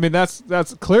go. I mean, that's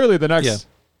clearly the next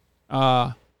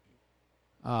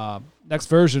next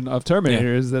version of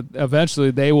Terminator is that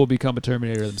eventually they will become a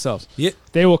Terminator themselves. Yeah.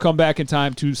 They will come back in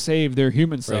time to save their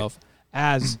human self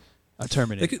as a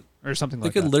Terminator or something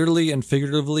like that. They could literally and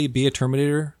figuratively be a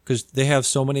Terminator because they have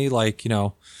so many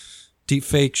deep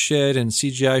fake shit and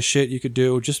CGI shit you could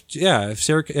do. Just if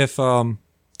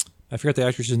I forget the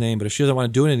actress's name, but if she doesn't want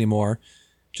to do it anymore,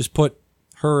 just put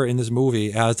her in this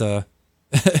movie as a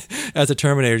as a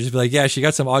Terminator. Just be like, yeah, she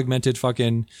got some augmented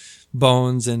fucking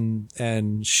bones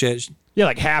and shit. Yeah,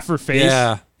 like half her face.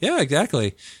 Yeah,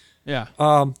 exactly. Yeah.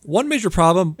 One major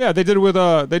problem. Yeah, they did it with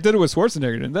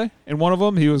Schwarzenegger, didn't they? In one of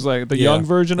them, he was like the young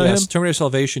version of him. Terminator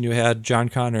Salvation. You had John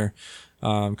Connor,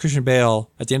 Christian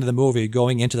Bale at the end of the movie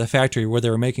going into the factory where they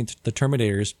were making the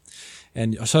Terminators,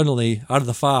 and suddenly out of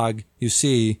the fog you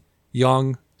see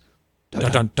young. Dun,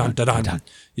 dun, dun, dun, dun.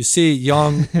 You see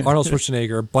young Arnold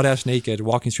Schwarzenegger, butt ass naked,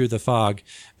 walking through the fog,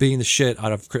 beating the shit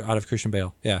out of Christian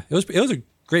Bale. Yeah, it was a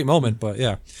great moment, but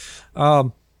yeah.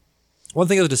 One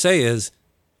thing I was to say is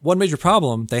one major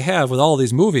problem they have with all of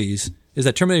these movies is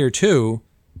that Terminator 2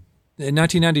 in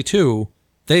 1992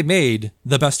 they made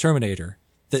the best Terminator.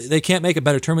 They can't make a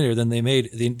better Terminator than they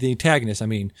made the antagonist. I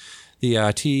mean, the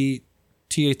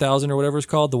T-8000 or whatever it's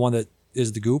called, the one that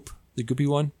is the goopy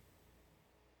one.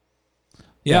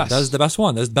 Yeah, yes. That's the best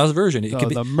one. That's the best version. It could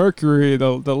be the mercury,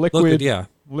 the liquid, yeah,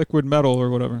 liquid metal or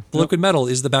whatever. The liquid metal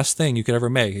is the best thing you could ever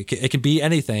make. It can be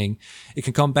anything. It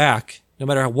can come back no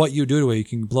matter what you do to it. You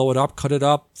can blow it up, cut it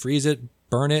up, freeze it,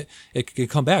 burn it. It can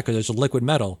come back because it's a liquid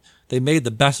metal. They made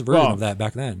the best version of that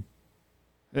back then.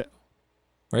 Yeah.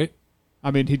 Right?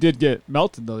 I mean, he did get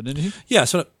melted though, didn't he? Yeah.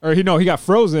 So he got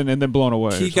frozen and then blown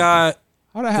away. He got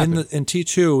how'd that happen? in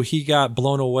T2. He got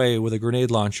blown away with a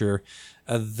grenade launcher.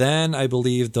 Then I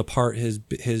believe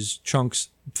his chunks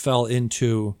fell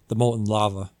into the molten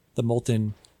lava, the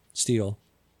molten steel,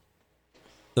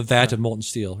 the vat of molten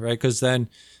steel, right? Because then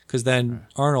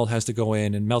Arnold has to go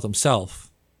in and melt himself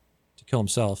to kill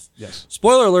himself. Yes.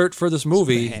 Spoiler alert for this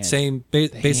movie.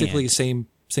 Basically same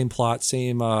plot,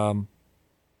 same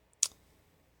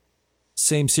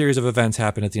series of events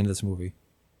happen at the end of this movie.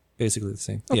 Basically the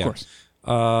same. Of course.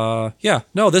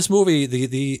 This movie,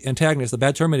 the antagonist, the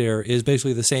bad Terminator, is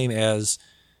basically the same as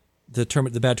the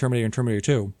bad Terminator in Terminator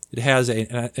 2. It has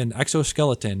an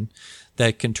exoskeleton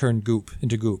that can turn goop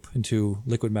into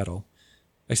liquid metal.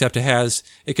 Except it has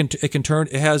a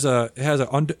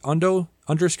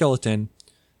underskeleton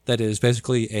that is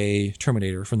basically a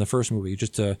Terminator from the first movie,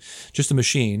 just a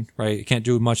machine, right? It can't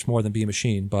do much more than be a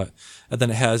machine, and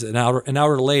then it has an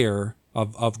outer layer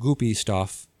of goopy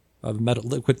stuff, of metal,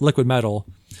 liquid metal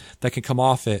that can come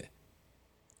off it.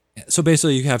 So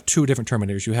basically you have two different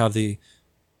Terminators. You have the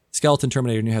skeleton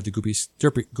Terminator and you have the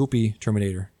goopy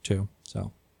Terminator too.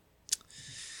 So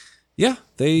yeah,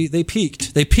 they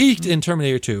peaked. They peaked in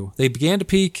Terminator 2. They began to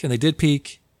peak and they did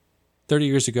peak 30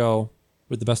 years ago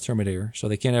with the best Terminator. So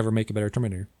they can't ever make a better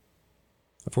Terminator,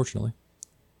 unfortunately.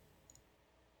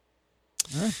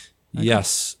 All right.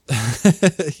 Yes.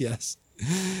 Yes.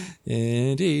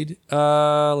 Indeed.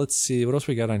 Let's see. What else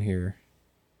we got on here?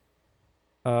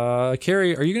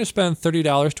 Carrie, are you going to spend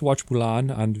 $30 to watch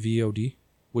Mulan on VOD?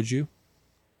 Would you?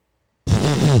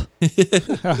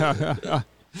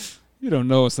 You don't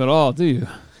know us at all, do you?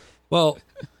 Well,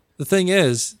 the thing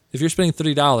is, if you're spending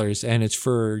 $30 and it's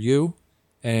for you,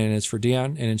 and it's for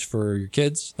Dion, and it's for your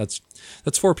kids, that's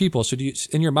 4 people. So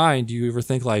in your mind, do you ever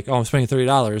think like, oh, I'm spending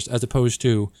 $30 as opposed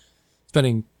to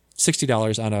spending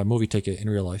 $60 on a movie ticket in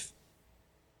real life?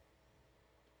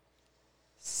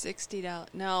 $60?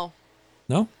 No.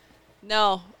 No?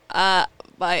 No.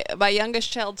 My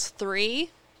youngest child's 3,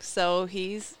 so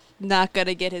he's not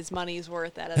gonna get his money's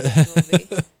worth out of this movie.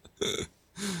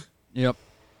 Yep.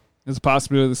 There's a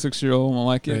possibility the 6-year-old won't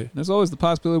like it. Right. There's always the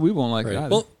possibility we won't like it either.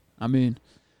 Well, I mean,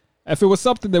 if it was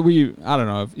something that I don't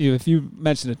know, if you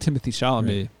mentioned a Timothy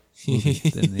Chalamet movie,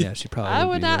 then yeah, she probably I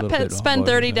would would be a not little bit spend on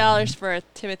board with that. $30 for a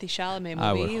Timothy Chalamet movie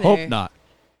I would either. hope not.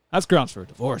 That's grounds for a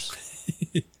divorce.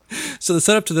 So the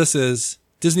setup to this is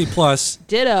Disney Plus.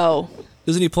 Ditto.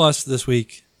 Disney Plus this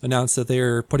week announced that they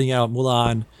are putting out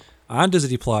Mulan on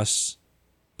Disney Plus,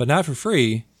 but not for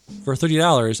free, for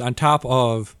 $30 on top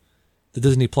of the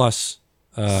Disney Plus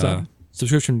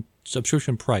subscription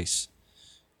price,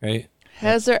 right?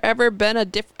 Has there ever been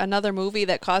another movie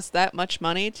that cost that much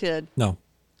money to No.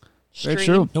 stream? Very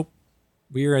true. Nope.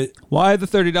 We're at, Why the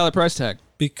 $30 price tag?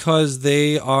 because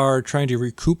they are trying to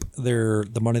recoup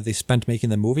the money they spent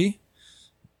making the movie.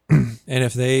 And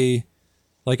if there's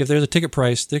a ticket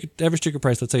price, the average ticket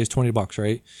price, let's say, is $20,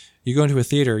 right? You go into a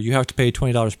theater, you have to pay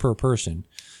 $20 per person.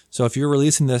 So if you're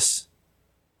releasing this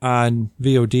on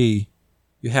VOD,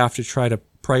 you have to try to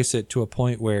price it to a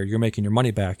point where you're making your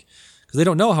money back, because they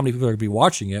don't know how many people are going to be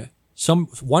watching it.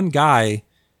 One guy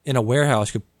in a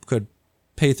warehouse could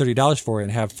pay $30 for it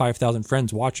and have 5,000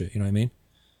 friends watch it. You know what I mean?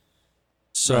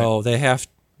 So they have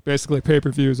basically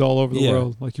pay-per-views all over the Yeah.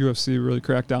 world, like UFC really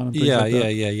cracked down on things yeah, like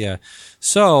that. yeah.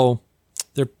 So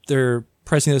they're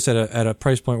pricing this at a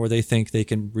price point where they think they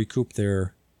can recoup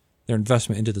their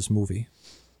investment into this movie.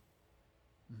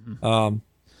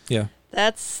 Yeah,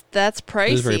 That's pricey.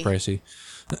 it is very pricey.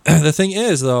 The thing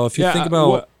is, though, if you Yeah, think about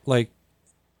what- like,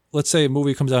 let's say a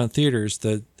movie comes out in theaters,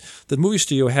 the movie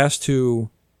studio has to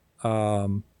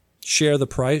share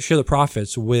the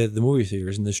profits with the movie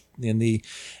theaters and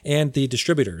the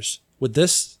distributors. With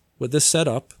this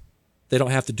setup, they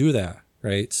don't have to do that,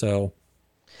 right? So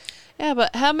Yeah,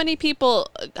 but how many people,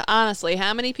 honestly,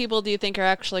 how many people do you think are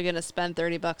actually going to spend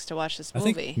 $30 to watch this I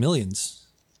movie? think millions.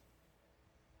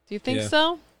 Do you think Yeah.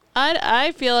 so?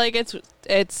 I feel like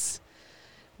it's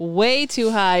way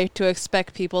too high to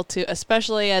expect people to,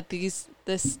 especially at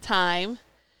this time.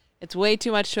 It's way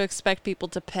too much to expect people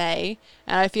to pay,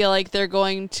 and I feel like they're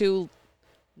going to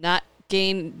not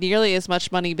gain nearly as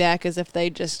much money back as if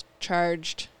they just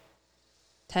charged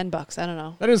 $10. I don't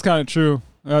know. That is kind of true.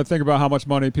 Think about how much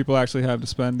money people actually have to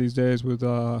spend these days with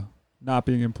not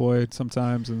being employed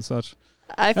sometimes and such.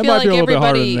 I That feel might like be a little bit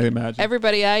harder than they imagine.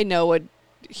 everybody I know would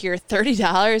hear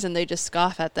 $30 and they just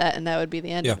scoff at that, and that would be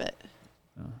the end of Yeah. it.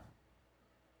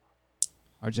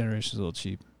 Our generation's a little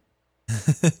cheap.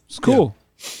 It's cool.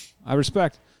 I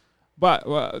respect. But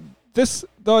this,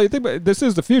 though, you think about it, this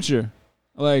is the future.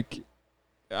 Like,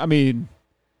 I mean,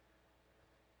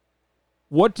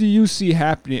 what do you see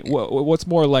happening? What's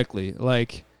more likely?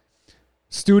 Like,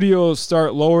 studios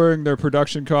start lowering their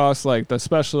production costs, like the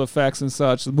special effects and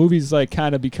such. The movies like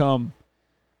kind of become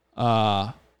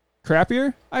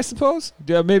crappier, I suppose.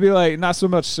 Yeah, maybe like not so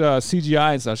much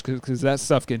CGI and such, because that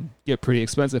stuff can get pretty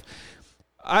expensive.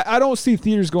 I don't see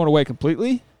theaters going away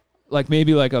completely. Like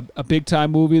maybe like a big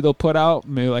time movie they'll put out,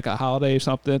 maybe like a holiday or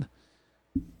something.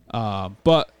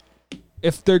 But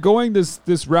if they're going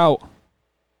this route,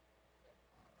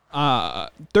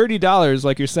 $30,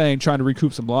 like you're saying, trying to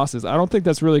recoup some losses, I don't think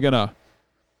that's really gonna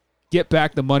get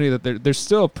back the money that they're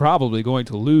still probably going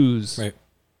to lose, Right.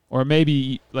 or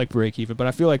maybe like break even. But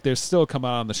I feel like they're still coming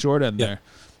out on the short end there.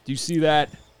 Do you see that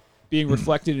being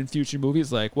reflected in future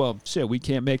movies? Like, well, shit, we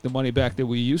can't make the money back that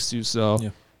we used to, so Yeah.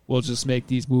 we'll just make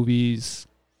these movies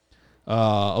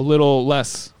a little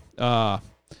less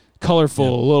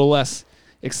colorful, a little less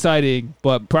exciting,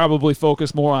 but probably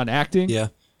focus more on acting. Yeah.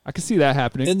 I can see that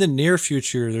happening. In the near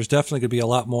future, there's definitely going to be a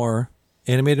lot more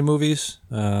animated movies.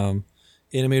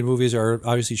 Animated movies are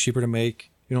obviously cheaper to make.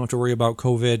 You don't have to worry about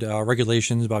COVID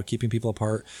regulations about keeping people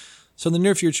apart. So in the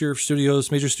near future,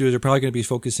 major studios are probably going to be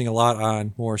focusing a lot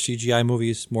on more CGI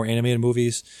movies, more animated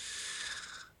movies.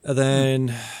 And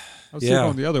then, I was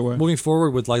going the other way. moving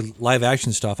forward with like live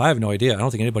action stuff, I have no idea. I don't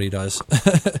think anybody does.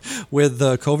 With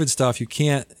the COVID stuff, you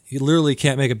literally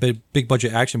can't make a big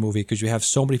budget action movie because you have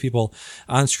so many people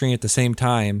on screen at the same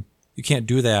time. You can't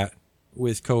do that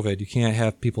with COVID. You can't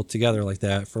have people together like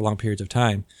that for long periods of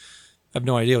time. I have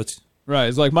no idea what's. Right.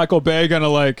 Is like Michael Bay going to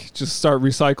like just start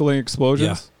recycling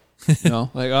explosions? You know,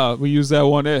 like, oh, we use that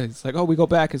one. It's like, oh, we go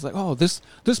back. It's like, oh, this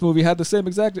movie had the same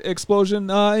exact explosion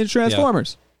in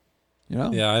Transformers. You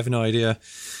know? Yeah, I have no idea.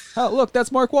 Oh, look,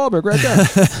 that's Mark Wahlberg right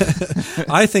there.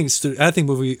 I think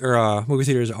movie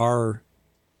theaters are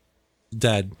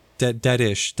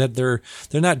deadish.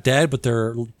 They're not dead, but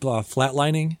they're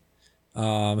flatlining.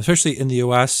 Especially in the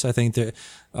U.S., I think that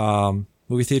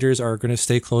movie theaters are going to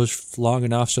stay closed long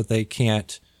enough so that they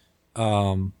can't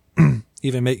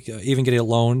even get a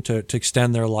loan to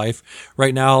extend their life.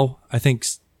 Right now, I think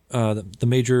the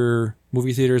major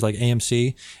movie theaters like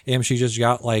AMC just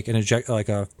got like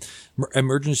a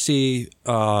emergency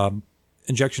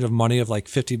injection of money of like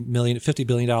 $50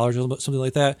 billion or something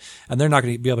like that, and they're not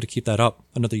going to be able to keep that up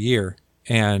another year.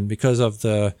 And because of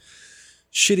the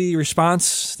shitty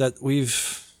response that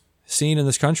we've seen in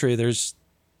this country, they're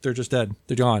just dead.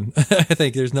 They're gone. I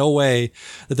think there's no way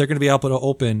that they're going to be able to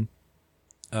open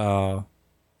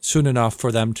soon enough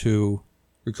for them to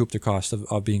recoup the cost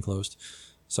of being closed.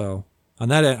 So on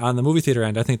the movie theater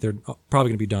end, I think they're probably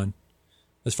going to be done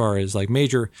as far as like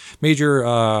major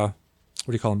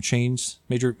what do you call them, chains,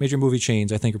 major movie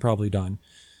chains. I think are probably done.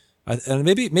 And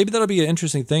maybe that'll be an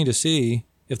interesting thing to see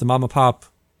if the mom and pop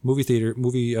movie theaters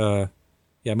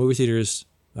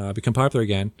become popular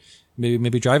again.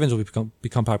 Maybe drive-ins will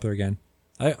become popular again.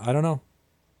 I don't know.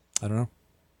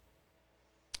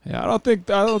 Yeah, I don't think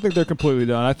they're completely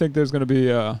done. I think there's going to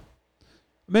be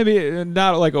maybe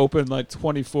not like open like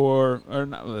 24 or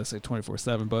not, let's say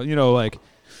 24/7, but you know, like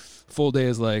full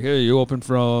days, like hey, you open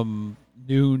from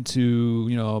noon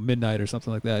to midnight or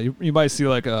something like that. You might see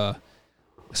like a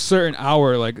certain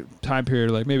hour, like time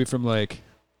period, like maybe from like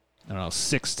I don't know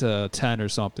 6 to 10 or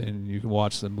something. You can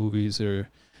watch the movies or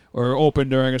open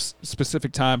during a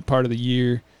specific time part of the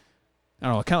year. I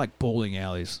don't know, kind of like bowling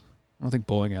alleys. I don't think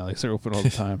bowling alleys are open all the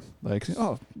time. Like,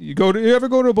 oh, you ever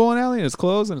go to a bowling alley and it's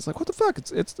closed and it's like, what the fuck?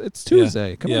 It's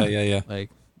Tuesday. Come on. Yeah. Like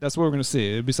that's what we're gonna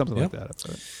see. It'd be something like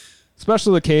that.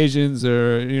 Special occasions,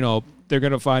 or they're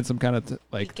gonna find some kind of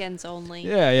like weekends only.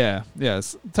 Yeah.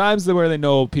 Times where they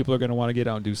know people are gonna want to get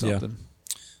out and do something.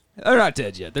 Yeah. They're not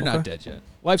dead yet. They're not dead yet.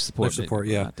 Life support.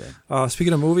 Yeah.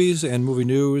 Speaking of movies and movie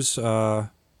news,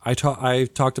 I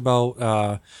talked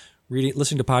about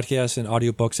listening to podcasts and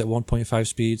audiobooks at 1.5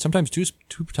 speed, sometimes two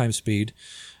times speed.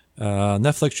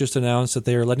 Netflix just announced that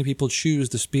they are letting people choose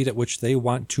the speed at which they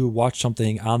want to watch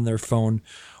something on their phone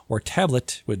or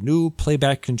tablet with new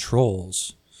playback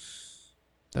controls.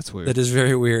 That's weird. That is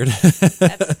very weird.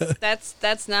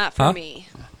 That's not for me.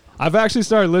 I've actually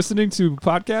started listening to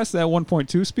podcasts at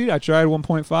 1.2 speed. I tried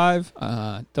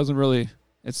 1.5. Doesn't really.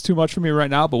 It's too much for me right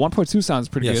now, but 1.2 sounds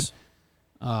pretty good.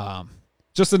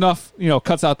 Just enough,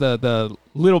 cuts out the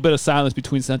little bit of silence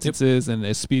between sentences, and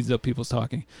it speeds up people's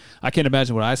talking. I can't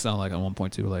imagine what I sound like on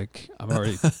 1.2. Like I'm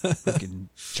already freaking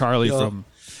Charlie from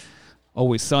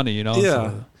Always Sunny, Yeah.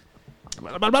 So.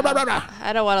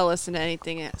 I don't want to listen to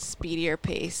anything at speedier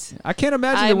pace. I can't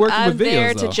imagine they're working with videos. I'm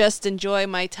there though. to just enjoy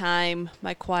my time,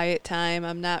 my quiet time.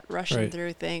 I'm not rushing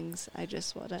through things. I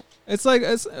just want to. It's like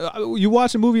you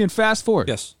watch a movie and fast forward.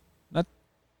 Yes. That's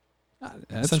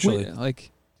essentially weird. Like,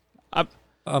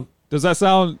 does that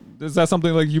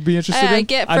something like you'd be interested in? I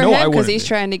get for him because he's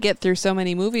trying to get through so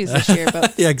many movies this year.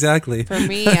 But yeah, exactly. For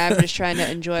me, I'm just trying to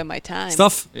enjoy my time.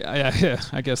 Stuff. Yeah.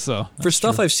 I guess so. For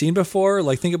stuff I've seen before,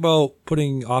 like think about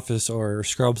putting Office or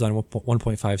Scrubs on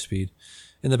 1.5 speed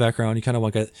in the background. You kind of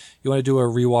want to do a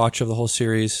rewatch of the whole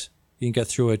series. You can get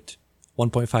through it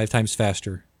 1.5 times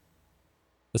faster.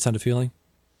 That sound a feeling?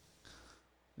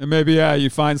 And maybe you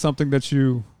find something that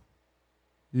you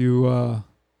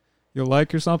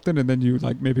like or something, and then you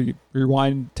like maybe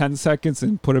rewind 10 seconds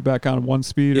and put it back on 1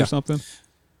 speed or something.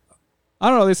 I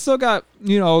don't know. They still got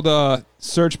the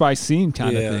search by scene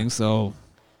kind of thing. So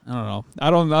I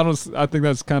don't know. I think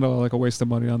that's kind of like a waste of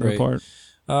money on their part.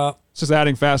 It's just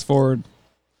adding fast forward.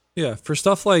 Yeah, for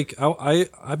stuff like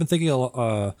I've been thinking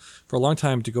for a long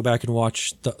time to go back and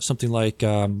watch something like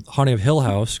Haunting of Hill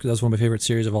House, because that's one of my favorite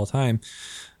series of all time.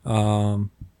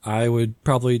 I would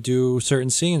probably do certain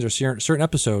scenes or certain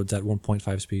episodes at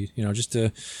 1.5 speed, just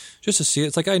to see it.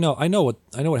 It's like I know what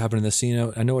happened in this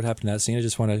scene. I know what happened in that scene. I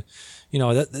just want to,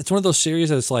 it's one of those series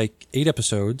that's like 8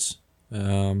 episodes.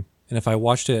 And if I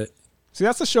watched it, see,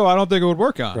 that's a show I don't think it would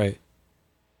work on. Right.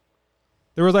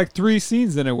 There were like 3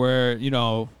 scenes in it where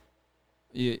there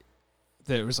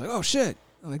was like, oh shit,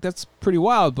 like that's pretty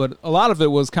wild. But a lot of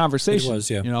it was conversation. It was,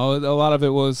 yeah. A lot of it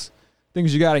was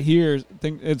things you got to hear.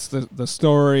 It's the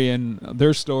story and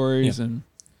their stories and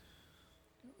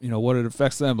what it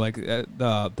affects them. Like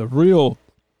the real,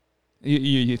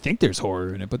 you think there's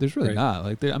horror in it, but there's really not.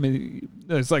 Like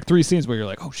there's like 3 scenes where you're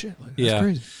like, oh shit, like, that's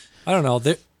crazy. I don't know.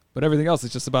 But everything else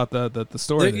is just about the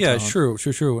story. Yeah, true.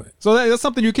 So that's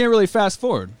something you can't really fast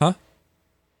forward. Huh?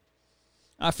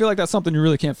 I feel like that's something you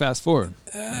really can't fast forward.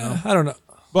 I don't know.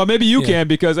 Well, maybe you can,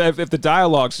 because if the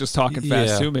dialogue's just talking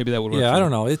fast too, maybe that would work. Yeah, I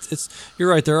don't know. It's you're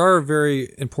right. There are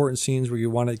very important scenes where you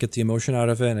want to get the emotion out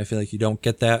of it, and I feel like you don't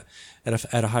get that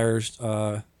at a higher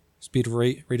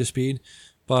rate of speed.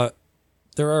 But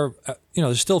there are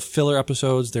there's still filler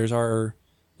episodes. There's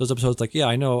those episodes like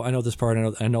I know this part,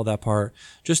 I know that part,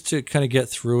 just to kind of get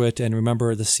through it and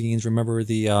remember the scenes, remember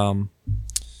the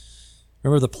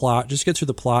plot, just get through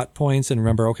the plot points and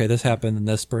remember, okay, this happened and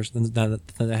this person, then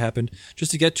that happened,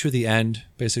 just to get to the end,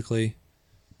 basically.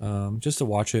 Just to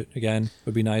watch it again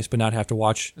would be nice, but not have to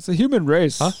watch. It's a human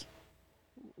race. Huh?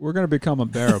 We're going to become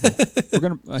unbearable.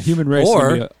 A human race is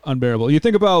going to be unbearable. You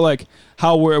think about like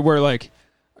how we're like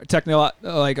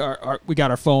like we got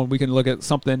our phone, we can look at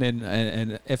something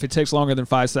and if it takes longer than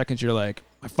 5 seconds, you're like,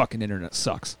 my fucking internet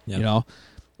sucks,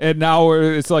 And now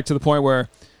it's like to the point where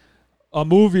a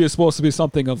movie is supposed to be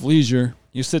something of leisure.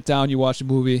 You sit down, you watch a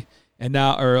movie,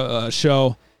 or a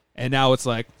show, and now it's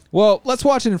like, well, let's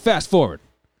watch it and fast forward.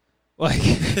 Like,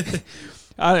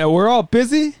 I don't know, we're all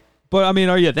busy, but I mean,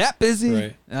 are you that busy?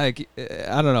 Right. Like,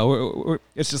 I don't know.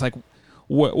 It's just like,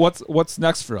 what's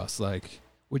next for us? Like,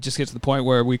 we just get to the point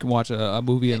where we can watch a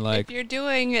movie in like, if you're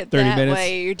doing it 30 that minutes.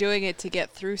 way, you're doing it to get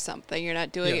through something. You're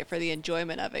not doing it for the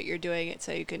enjoyment of it. You're doing it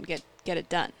so you can get it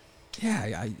done.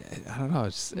 Yeah, I don't know.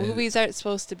 Movies aren't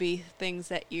supposed to be things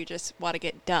that you just want to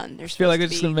get done. I feel like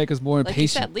it's just going to make us more impatient. Like you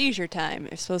said, leisure time.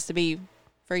 It's supposed to be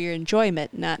for your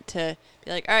enjoyment, not to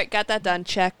be like, all right, got that done,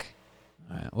 check.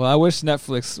 All right. Well, I wish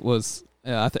Netflix was.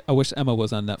 I wish Emma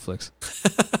was on Netflix.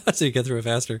 So you get through it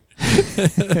faster.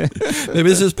 Maybe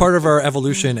this is part of our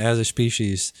evolution as a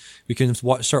species. We can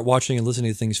start watching and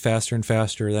listening to things faster and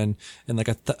faster. Then in like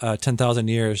 10,000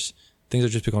 years, things are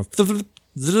just becoming.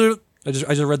 I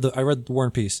just read the War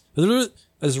and Peace. I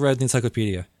just read the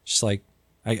encyclopedia. Just like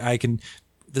I can.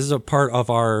 This is a part of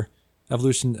our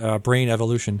evolution, brain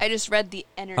evolution. I just read the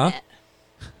internet.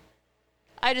 Huh?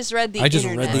 I just read the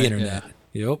internet.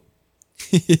 Yep.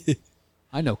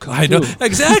 I know. I know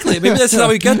exactly. Maybe that's how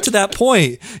we get to that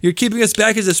point. You're keeping us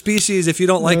back as a species if you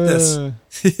don't like this.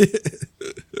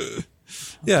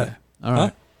 Yeah. Okay. All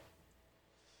right.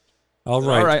 Huh? All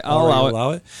right. I'll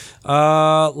allow it.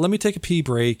 Let me take a pee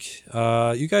break.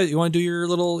 You guys, you want to do your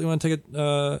little? You want to take it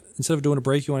instead of doing a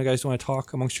break? You want to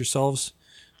talk amongst yourselves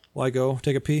while I go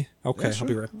take a pee? Okay, Yeah, sure.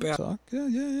 I'll be right back. Talk.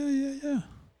 Yeah.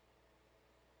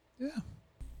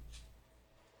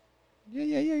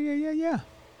 Yeah.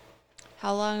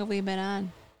 How long have we been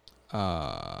on?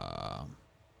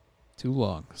 Too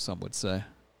long, some would say.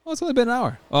 Oh, it's only been an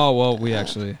hour. Oh, well, we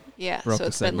actually Yeah, broke so the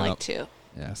it's been segment like up. 2.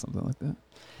 Yeah, something like that.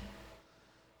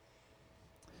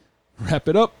 Wrap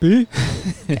it up, B.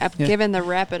 I've given the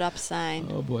wrap it up sign.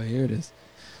 Oh boy, here it is.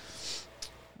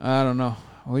 I don't know.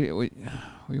 What do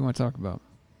you want to talk about?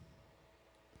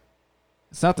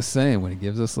 It's not the same when he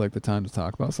gives us like the time to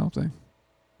talk about something.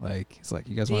 Like it's like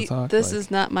you guys want to talk. This like, is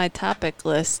not my topic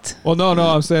list. Well, no.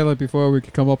 I'm saying like before we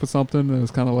could come up with something. It was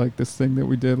kind of like this thing that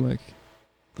we did, like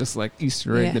this like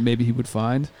Easter egg that maybe he would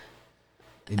find.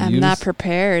 I'm not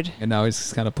prepared. And now he's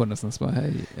just kind of putting us on the spot.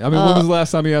 Hey, I mean, when was the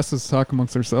last time he asked us to talk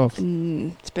amongst ourselves?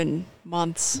 It's been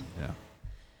months. Yeah.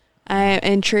 I'm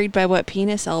intrigued by what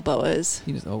penis elbow is.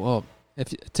 Penis. Oh, well,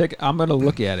 if you take, I'm gonna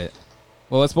look at it.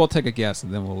 Well, let's both take a guess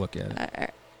and then we'll look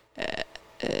at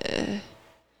it.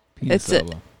 Penis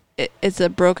elbow. It's a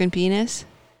broken penis.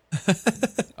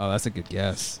 Oh, that's a good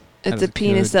guess. It's a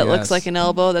penis that looks like an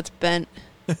elbow that's bent.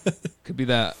 Could be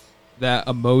that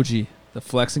emoji, the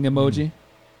flexing emoji.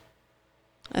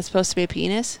 That's supposed to be a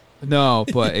penis? No,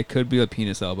 but it could be a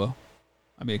penis elbow.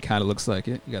 I mean, it kind of looks like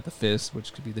it. You got the fist,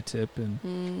 which could be the tip, and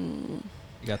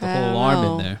you got the whole arm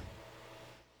in there.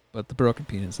 But the broken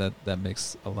penis, that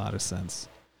makes a lot of sense.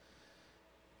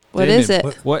 What is it?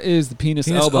 What is the penis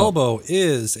elbow? Penis elbow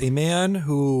is a man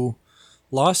who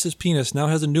lost his penis, now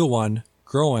has a new one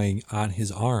growing on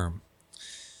his arm.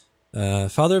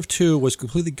 Father of 2 was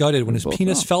completely gutted when his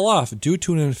penis fell off due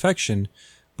to an infection,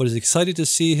 but is excited to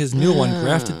see his new one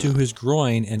grafted to his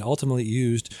groin and ultimately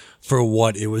used for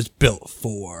what it was built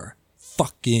for.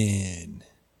 Fucking.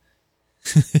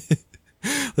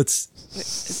 Is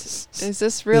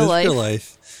this real life? Real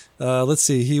life. Let's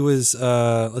see. He was,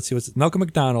 Malcolm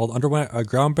McDonald underwent a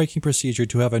groundbreaking procedure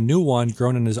to have a new one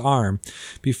grown in his arm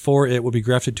before it would be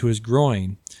grafted to his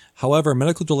groin. However,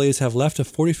 medical delays have left a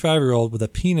 45-year-old with a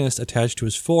penis attached to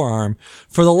his forearm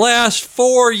for the last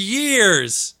 4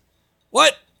 years.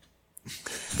 What?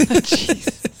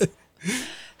 Jesus.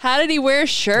 How did he wear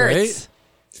shirts? Right?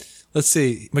 Let's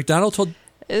see. McDonald told...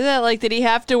 Is that like, did he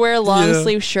have to wear long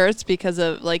sleeve shirts because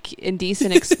of like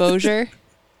indecent exposure?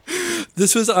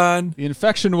 This was on... The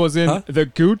infection was in the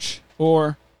gooch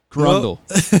or grundle.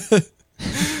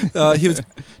 He was...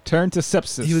 Turned to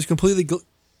sepsis. He was completely...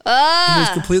 He was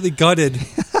completely gutted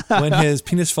when his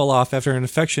penis fell off after an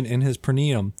infection in his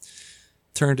perineum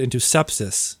turned into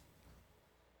sepsis.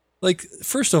 Like,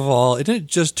 first of all, it didn't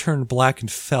just turn black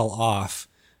and fell off.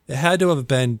 It had to have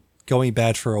been going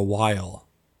bad for a while.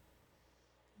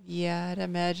 Yeah, I'd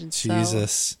imagine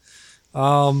Jesus.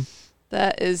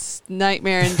 That is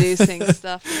nightmare-inducing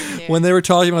stuff right there. When they were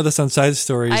talking about this on Side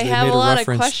Stories, they made a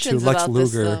reference to Lex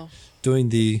Luger doing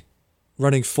the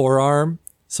running forearm.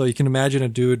 So you can imagine a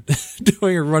dude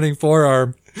doing a running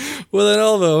forearm with an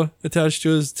elbow attached to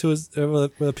his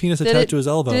with a penis attached to his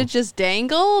elbow. Did it just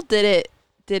dangle? Did it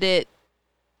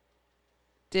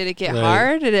get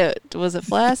hard? Was it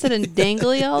flaccid and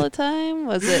dangly all the time?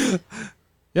 Was it?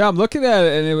 Yeah, I'm looking at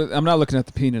it, and I'm not looking at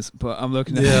the penis, but I'm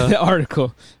looking at the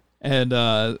article. And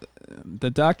the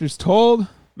doctors told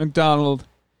McDonald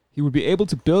he would be able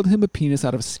to build him a penis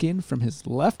out of skin from his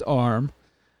left arm.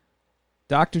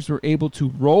 Doctors were able to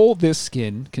roll this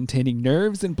skin containing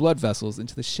nerves and blood vessels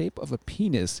into the shape of a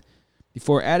penis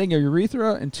before adding a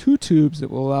urethra and 2 tubes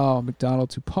that will allow McDonald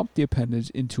to pump the appendage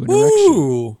into an erection.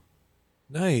 Ooh,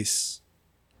 nice.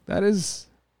 That is...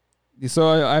 So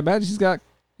I imagine he's got,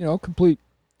 complete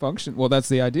function. Well, that's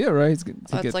the idea, right?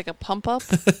 It's like a pump up?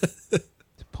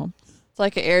 Pump? It's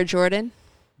like an Air Jordan?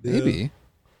 Maybe.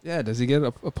 Yeah, does he get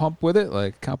a pump with it?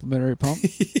 Like complimentary pump?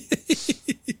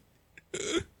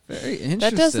 Very interesting.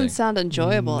 That doesn't sound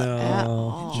enjoyable at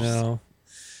all. No.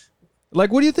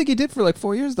 Like, what do you think he did for like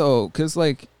 4 years though? Because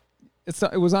like,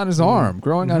 it was on his arm,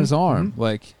 growing on his arm.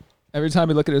 Like every time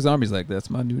he look at his arm, he's like, "That's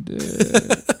my new dick."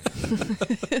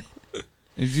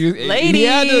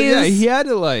 Ladies, he had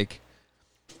to like,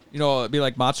 be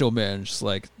like Macho Man, just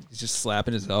like he's just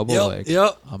slapping his elbow,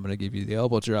 I'm gonna give you the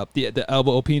elbow drop, the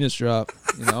elbow penis drop,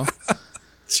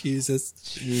 Jesus.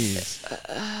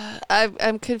 Jeez.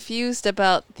 I'm confused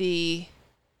about the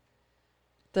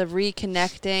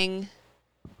reconnecting.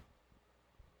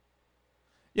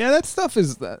 Yeah, that stuff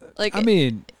is Like, I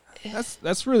mean,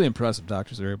 that's really impressive.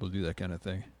 Doctors are able to do that kind of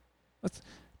thing.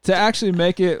 To actually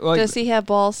make it like. Does he have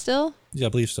balls still? Yeah, I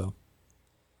believe so.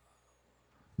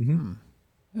 Yeah,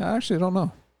 actually, I don't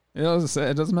know. It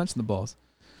doesn't mention the balls.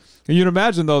 You'd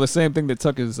imagine though the same thing that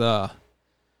took his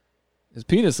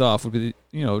penis off would be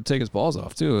take his balls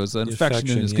off too. It was an infection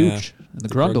in his gooch and the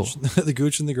grundle. The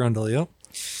gooch and the grundle. Yep.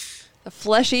 A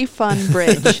fleshy fun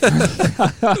bridge.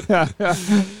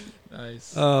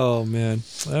 Nice. Oh man.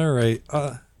 All right.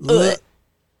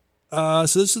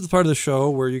 So this is the part of the show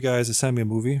where you guys assign me a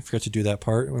movie. I forgot to do that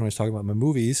part when I was talking about my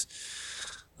movies.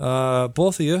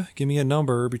 Both of you, give me a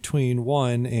number between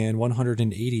 1 and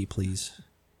 180, please.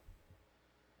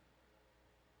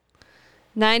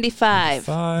 95.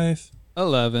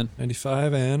 11.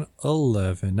 95 and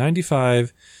 11.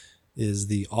 95 is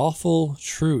The Awful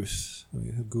Truth. Let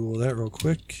me Google that real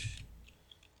quick.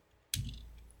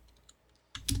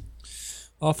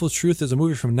 Awful Truth is a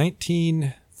movie from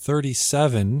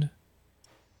 1937.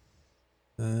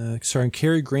 Starring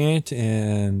Cary Grant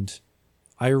and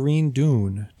Irene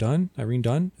Dunne, I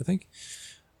think.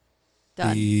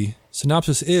 Done. The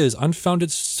synopsis is: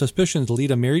 unfounded suspicions lead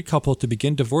a married couple to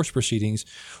begin divorce proceedings,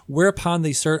 whereupon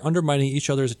they start undermining each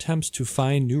other's attempts to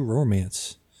find new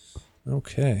romance.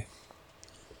 Okay.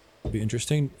 It'll be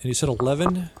interesting. And you said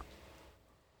 11?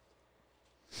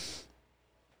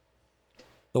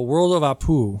 The World of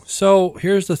Apu. So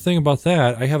here's the thing about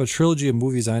that. I have a trilogy of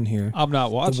movies on here. I'm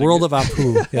not watching The World it. of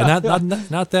Apu. Yeah, not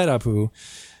that Apu.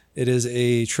 It is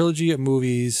a trilogy of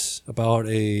movies about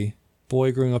a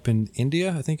boy growing up in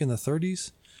India, I think in the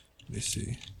 30s. Let me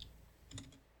see.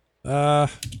 All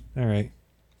right.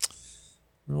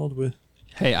 World with...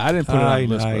 Hey, I didn't put it on the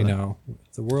list, I brother. know.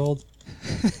 The World of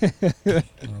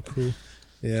Apu.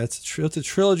 Yeah, it's a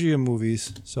trilogy of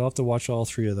movies, so I'll have to watch all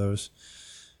three of those.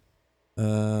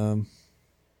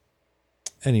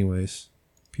 Anyways,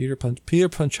 Peter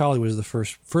Panchali was the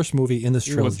first movie in this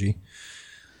trilogy.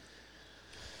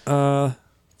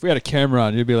 If we had a camera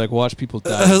on, you'd be like, watch people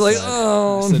die. I was like, inside.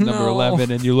 oh, I said no. number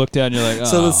 11, and you look down and you're like, oh.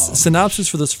 So the synopsis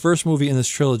for this first movie in this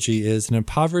trilogy is: an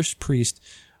impoverished priest,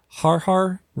 Har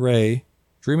Har Ray,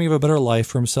 dreaming of a better life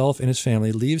for himself and his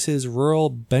family, leaves his rural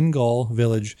Bengal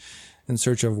village in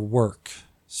search of work.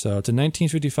 So it's a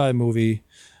 1955 movie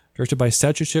directed by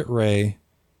Satyajit Ray.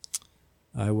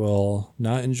 I will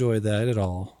not enjoy that at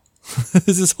all.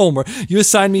 This is homework. You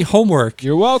assigned me homework.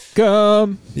 You're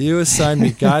welcome. You assigned me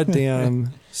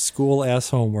goddamn school-ass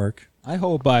homework. I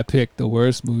hope I picked the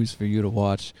worst movies for you to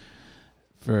watch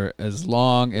for as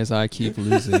long as I keep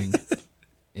losing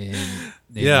in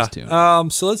Neighbors 2.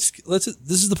 So let's.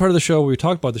 This is the part of the show where we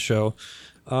talk about the show.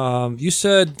 You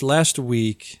said last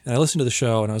week, and I listened to the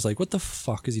show, and I was like, what the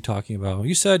fuck is he talking about?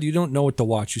 You said you don't know what to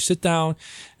watch. You sit down,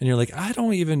 and you're like, I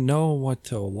don't even know what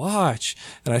to watch.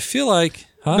 And I feel like,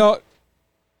 No.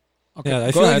 Okay, yeah,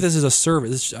 I feel like this is a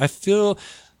service. I feel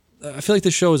like the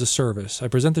show is a service. I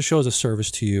present the show as a service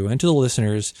to you and to the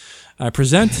listeners. I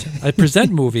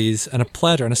present movies on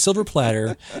a silver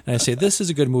platter, and I say, this is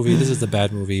a good movie, this is the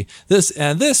bad movie. This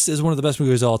is one of the best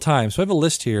movies of all time. So I have a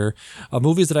list here of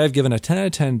movies that I've given a 10 out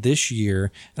of 10 this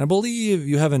year, and I believe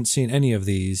you haven't seen any of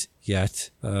these yet.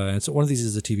 And so one of these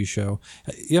is a TV show.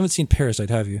 You haven't seen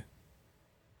Parasite, have you?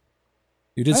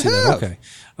 You did see that, okay.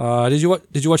 Did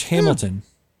you watch Hamilton?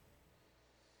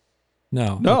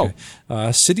 No. No.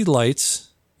 Okay. City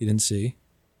Lights, you didn't see.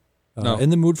 No. In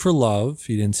the Mood for Love,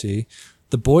 you didn't see.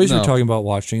 The Boys No. you're talking about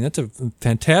watching. That's a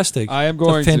fantastic. I am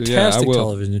going to. Yeah, I fantastic will.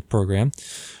 television program.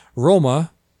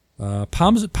 Roma,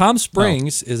 Palm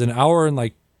Springs is an hour and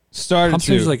like. Started Palm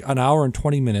Springs to. is like an hour and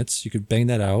 20 minutes. You could bang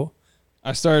that out.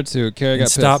 I started to. Carrie got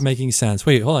And stop pissed. making sense.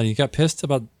 Wait, hold on. You got pissed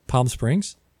about Palm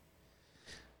Springs?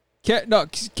 Carrie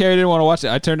didn't want to watch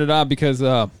it. I turned it on because we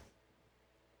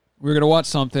were gonna watch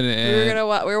something. And We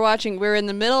were in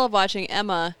the middle of watching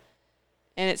Emma,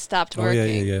 and it stopped Oh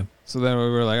working. yeah. So then we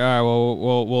were like, all right, well,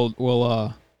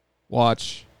 we'll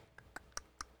watch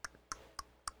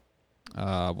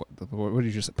what did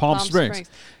you just say? Palm Springs.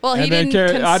 Well, he And then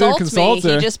didn't I didn't consult consult me.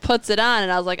 her. He just puts it on,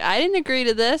 and I was like, I didn't agree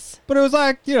to this. But it was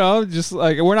like, just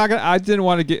like we're not gonna. I didn't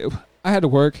want to get. I had to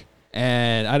work,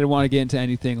 and I didn't want to get into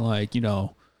anything like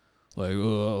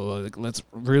like let's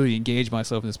really engage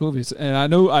myself in this movie. And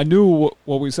I knew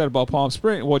what we said about Palm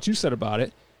Springs, what you said about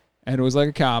it, and it was like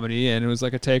a comedy, and it was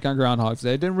like a take on Groundhog's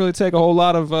Day. It didn't really take a whole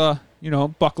lot of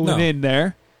buckling in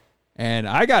there, and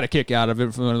I got a kick out of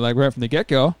it from like right from the get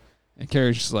go. And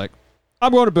Carrie's just like,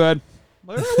 I'm going to bed.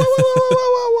 I'm like,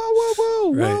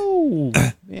 whoa,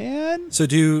 man. So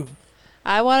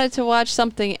I wanted to watch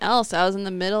something else. I was in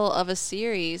the middle of a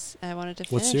series. I wanted to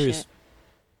finish what series? it.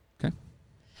 Okay.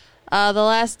 The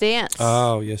Last Dance.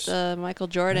 Oh, yes. The Michael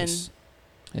Jordan. Nice.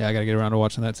 Yeah, I got to get around to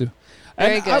watching that too.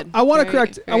 Very And good. I want to Very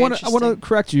correct. good. I want to Very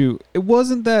correct you. It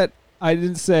wasn't that I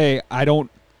didn't say I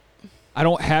don't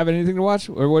have anything to watch,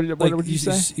 or what did you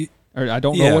say? Or I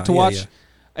don't know what to watch. Yeah.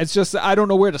 It's just that I don't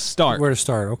know where to start. Where to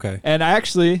start? Okay. And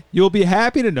actually, you'll be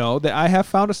happy to know that I have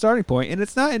found a starting point, and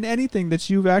it's not in anything that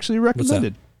you've actually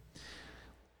recommended.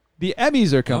 The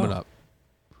Emmys are coming up,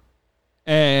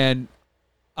 and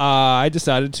I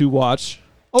decided to watch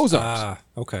Ozarks. Ah,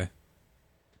 okay.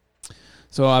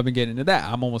 So I've been getting into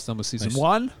that. I'm almost done with season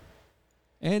 1,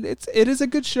 and it is a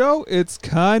good show. It's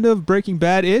kind of Breaking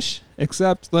Bad-ish,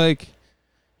 except the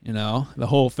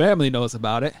whole family knows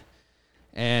about it.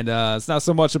 And it's not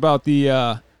so much about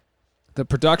the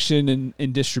production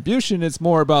and distribution. It's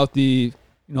more about the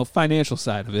financial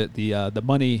side of it, the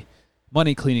money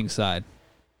cleaning side.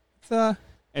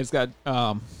 It's got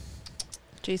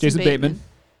Jason Bateman,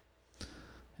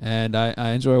 and I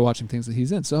enjoy watching things that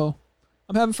he's in. So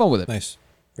I'm having fun with it. Nice,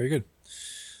 very good.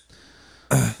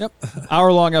 Yep,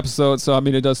 hour-long episode. So I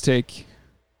mean, it does take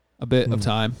a bit of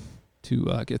time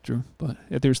to get through, but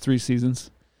there's 3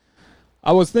 seasons.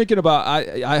 I was thinking about,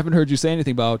 I haven't heard you say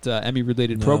anything about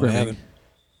Emmy-related programming. I haven't.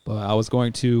 But I was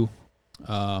going to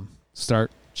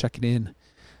start checking in,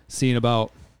 seeing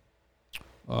about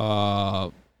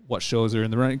what shows are in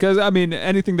the running. Because, I mean,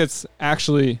 anything that's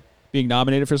actually being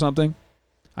nominated for something,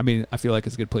 I mean, I feel like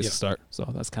it's a good place to start. So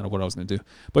that's kind of what I was going to do.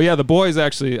 But yeah, The Boys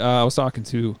actually, I was talking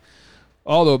to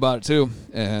Aldo about it too.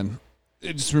 And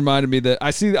it just reminded me that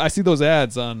I see those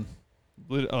ads on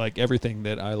like everything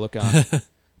that I look on.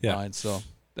 Line, so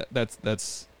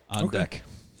that's on deck.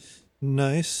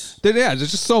 Nice. Yeah,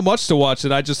 there's just so much to watch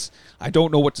that I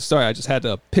don't know what to start. I just had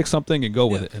to pick something and go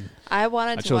with it. And I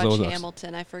wanted to watch Ozarks.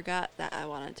 Hamilton. I forgot that I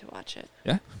wanted to watch it.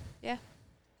 Yeah? Yeah.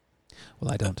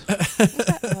 Well, I don't. Okay,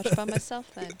 I'll watch by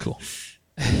myself then. Cool.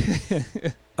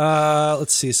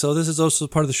 Let's see. So this is also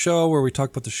part of the show where we talk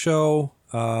about the show.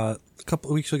 A couple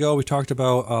of weeks ago, we talked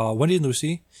about Wendy and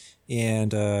Lucy.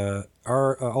 And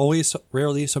are always,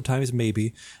 rarely, sometimes,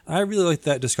 maybe. I really liked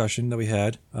that discussion that we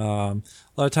had. A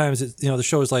lot of times, the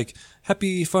show is like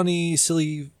happy, funny,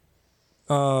 silly,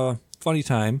 funny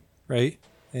time, right?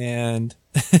 And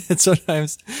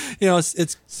sometimes,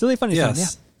 it's silly, funny time. Yeah.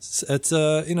 It's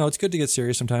it's good to get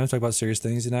serious sometimes, talk about serious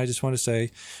things. And I just want to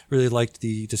say, really liked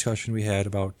the discussion we had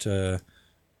about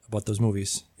those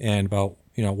movies and about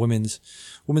women's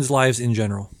lives in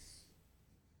general.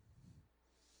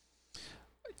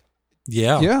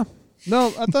 Yeah. Yeah. No,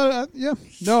 I thought. Yeah.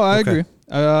 No, I agree.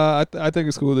 I think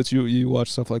it's cool that you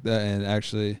watch stuff like that. And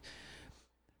actually,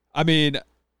 I mean,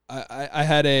 I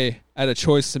had a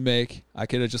choice to make. I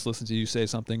could have just listened to you say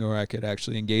something, or I could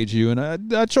actually engage you.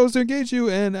 And I chose to engage you.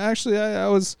 And actually, I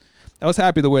was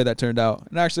happy the way that turned out.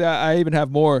 And actually, I even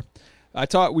have more.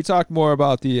 We talked more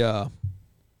about the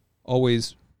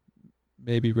always.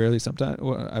 Maybe, rarely, sometimes.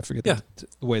 Well, I forget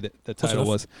the way that the title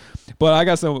was. But I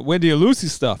got some Wendy and Lucy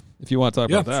stuff, if you want to talk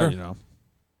about that, sure.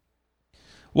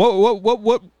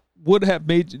 What would have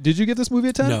made... Did you give this movie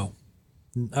a 10? No.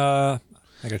 I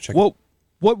got to check.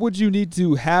 What would you need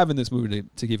to have in this movie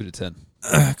to give it a 10?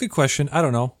 Good question. I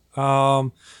don't know.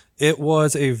 It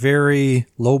was a very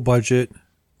low-budget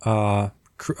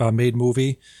made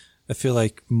movie. I feel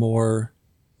like more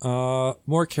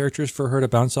characters for her to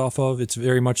bounce off of. It's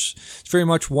very much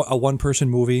a one-person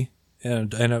movie,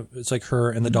 and it's like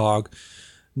her and the dog.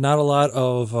 Not a lot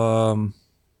of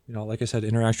like I said,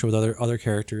 interaction with other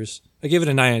characters. I gave it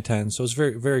a 9 out of 10, so it's a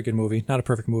very, very good movie. Not a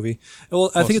perfect movie. Well,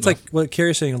 I think it's like what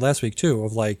Carrie was saying last week too,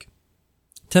 of like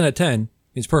 10 out of 10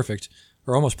 means perfect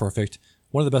or almost perfect.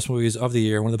 One of the best movies of the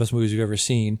year, one of the best movies you've ever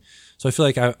seen. So I feel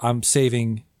like I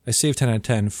saved 10 out of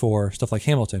 10 for stuff like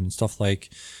Hamilton and stuff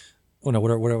like. Oh no!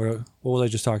 What was I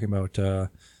just talking about?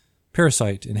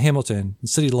 Parasite and Hamilton and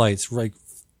City Lights, like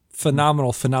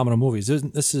phenomenal movies.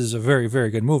 This is a very,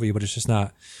 very good movie, but it's just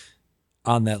not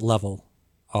on that level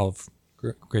of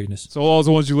greatness. So all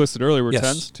the ones you listed earlier were Yes.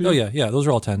 10s too? Oh yeah, those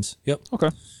are all 10s. Yep. Okay.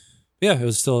 Yeah, it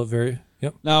was still very.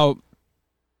 Yep. Now,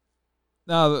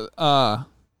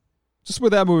 just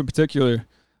with that movie in particular,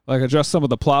 like address some of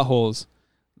the plot holes.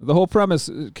 The whole premise,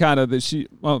 kind of that she,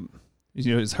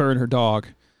 is her and her dog,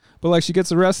 but like she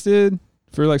gets arrested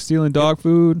for like stealing dog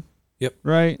food. Yep.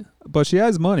 Right. But she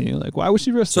has money. Like, why would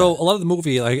she risk So that? a lot of the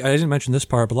movie, like I didn't mention this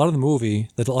part, but a lot of the movie,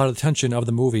 a lot of the tension of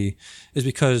the movie is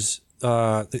because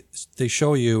they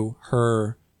show you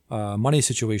her money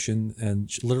situation,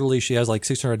 and literally she has like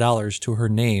 $600 to her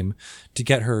name to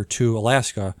get her to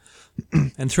Alaska,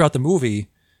 and throughout the movie,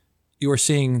 you are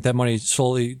seeing that money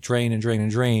slowly drain and drain and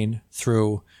drain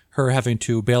through her having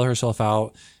to bail herself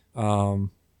out,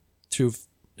 to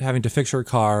having to fix her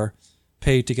car,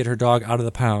 pay to get her dog out of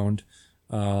the pound.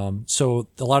 So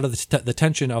a lot of the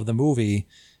tension of the movie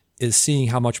is seeing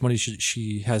how much money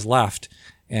she has left.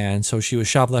 And so she was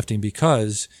shoplifting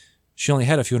because she only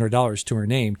had a few $100s to her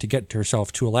name to get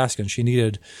herself to Alaska. And she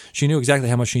knew exactly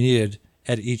how much she needed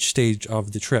at each stage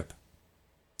of the trip.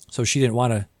 So she didn't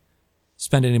want to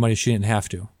spend any money she didn't have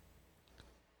to.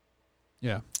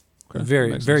 Yeah.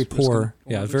 Very, very poor.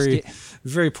 Yeah. Very,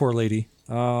 very poor lady.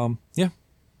 Yeah.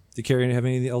 Did Carrie have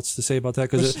anything else to say about that?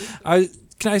 Because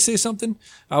can I say something?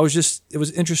 It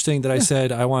was interesting that I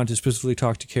said I wanted to specifically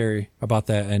talk to Carrie about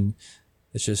that, and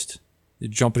it's just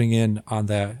jumping in on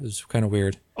that is kind of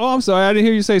weird. Oh, I'm sorry. I didn't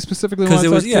hear you say specifically. Because it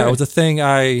was a thing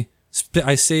I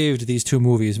saved these two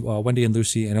movies, Wendy and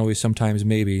Lucy, and Always Sometimes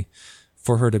Maybe,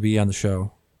 for her to be on the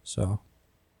show. So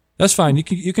that's fine. You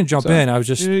can jump in. I was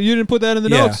just you didn't put that in the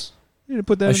notes. You didn't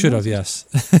put that. I should have. Yes.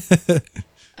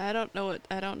 I don't know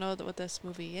what this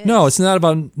movie is. No, it's not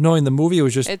about knowing the movie. It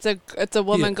was just it's a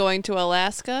woman going to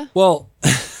Alaska. Well,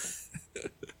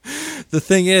 the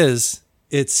thing is,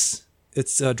 it's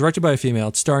directed by a female,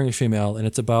 it's starring a female, and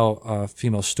it's about a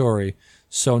female story.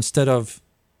 So instead of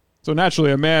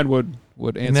naturally a man would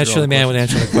answer. Naturally, a man would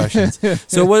answer the questions.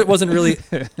 So it wasn't really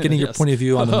getting your point of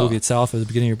view on the movie itself. It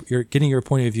was getting your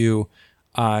point of view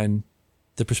on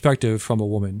the perspective from a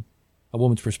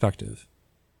woman's perspective.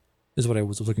 Is what I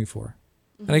was looking for.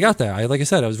 And I got that. Like I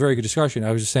said, it was a very good discussion.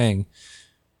 I was just saying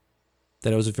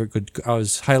that it was a very good, I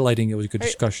was highlighting it was a good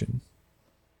discussion.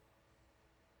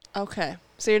 Okay.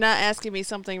 So you're not asking me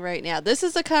something right now. This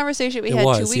is the conversation we had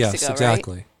 2 weeks yes, ago,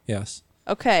 exactly. right? Yes.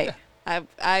 Okay.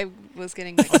 I was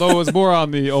getting... Although it was more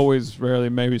on the always, rarely,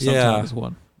 maybe, sometimes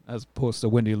one, as opposed to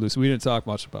Wendy and Lucy. We didn't talk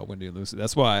much about Wendy and Lucy.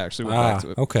 That's why I actually went back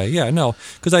to it. Okay. Yeah, no.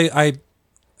 Because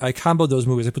I comboed those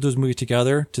movies. I put those movies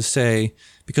together to say,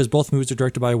 because both movies are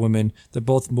directed by women, they're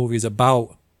both movies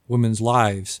about women's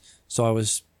lives. So I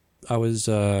was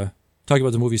talking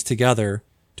about the movies together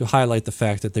to highlight the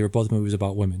fact that they were both movies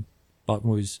about women, about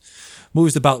movies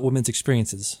about women's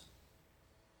experiences.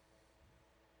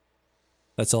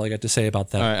 That's all I got to say about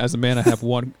that. All right, as a man, I have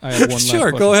one. Last sure,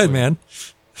 question go ahead, for you. man.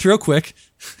 Real quick.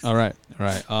 All right.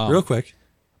 Real quick.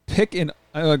 Pick an.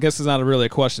 I guess it's not really a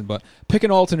question, but pick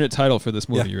an alternate title for this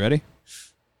movie. Yeah. You ready?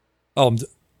 Oh,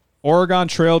 Oregon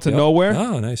Trail to Nowhere.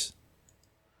 Oh, nice.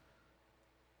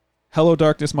 Hello,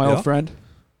 Darkness, my Yeah. old friend.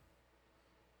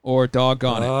 Or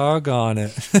Doggone It. Doggone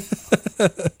it.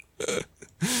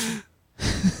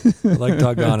 I like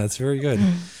Doggone It. It's very good.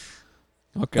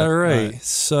 Okay. All right.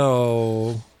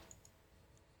 So,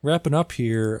 wrapping up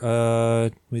here.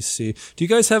 Let me see. Do you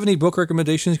guys have any book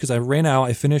recommendations? Because I ran out.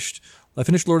 I finished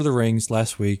Lord of the Rings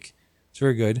last week. It's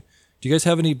very good. Do you guys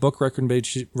have any book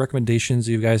recommendations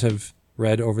you guys have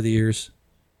read over the years?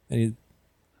 Any?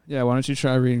 Yeah. Why don't you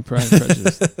try reading Pride and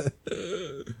Prejudice?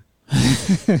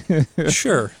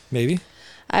 Sure, maybe.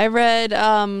 I read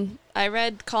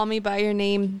Call Me by Your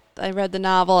Name. I read the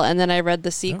novel, and then I read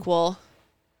the sequel.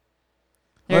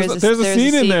 There's a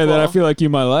scene in there that I feel like you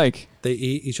might like. They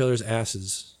eat each other's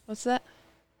asses. What's that?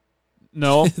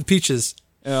 No. Peaches.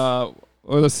 Or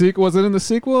the sequel? Was it in the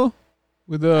sequel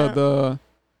with the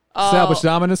established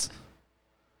dominance?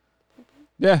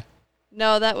 Yeah.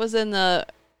 No, that was in the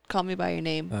Call Me by Your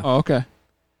Name. Oh, okay.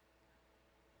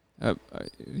 Do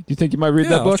you think you might read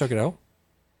that I'll book? check it out.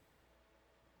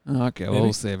 Okay, Maybe.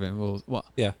 we'll save it.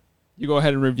 Yeah. You go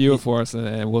ahead and review it for us,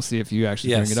 and we'll see if you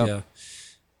actually bring it up. Yeah.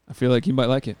 I feel like you might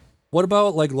like it. What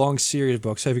about like long series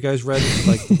books? Have you guys read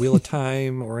like The Wheel of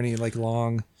Time or any like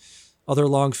other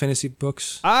long fantasy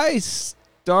books? I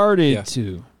started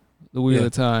to The Wheel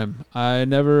of Time. I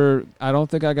don't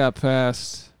think I got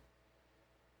past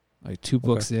like 2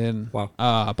 books in. Wow.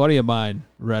 A buddy of mine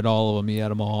read all of them. He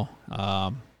had them all.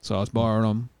 So I was borrowing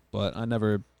them, but I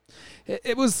never.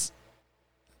 It was.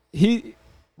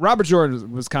 Robert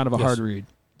Jordan was kind of a hard read,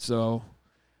 so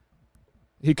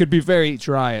he could be very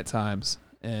dry at times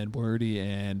and wordy,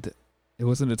 and it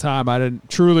wasn't a time I didn't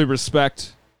truly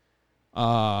respect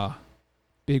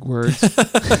big words.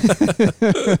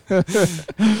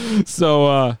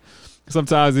 So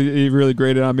sometimes he really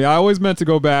grated on me. I always meant to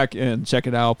go back and check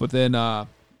it out, but then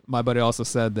my buddy also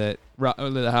said that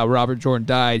how Robert Jordan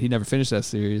died, he never finished that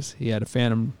series. He had a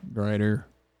phantom writer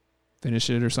finish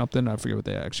it or something. I forget what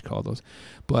they actually called those.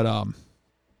 But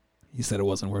he said it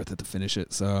wasn't worth it to finish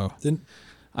it. So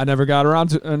I never got around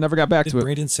to never got back to it.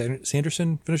 Brandon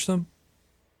Sanderson finish them?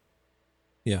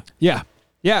 Yeah.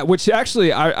 Yeah, which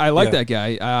actually I like that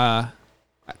guy.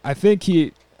 I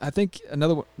think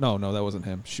another one. No, that wasn't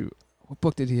him. Shoot. What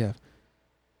book did he have?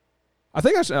 I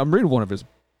think I'm reading one of his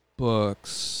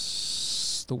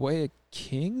books. The Way of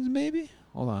Kings, maybe?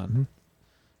 Hold on. Mm-hmm.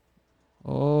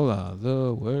 Hold on.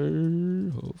 The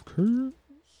Way of Kings.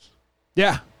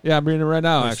 Yeah, I'm reading it right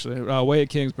now, Nice. actually. Way of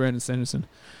Kings, Brandon Sanderson.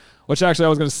 Which actually I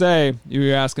was going to say, you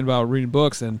were asking about reading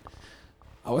books, and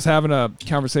I was having a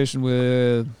conversation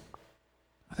with,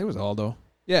 I think it was Aldo.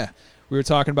 Yeah. We were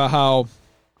talking about how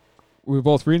we were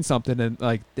both reading something, and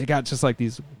like they got just like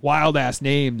these wild ass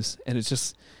names, and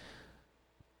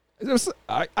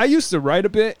I used to write a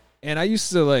bit, and I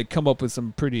used to like come up with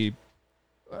some pretty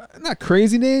not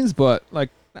crazy names, but like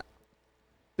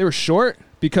they were short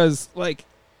because like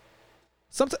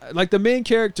sometimes like the main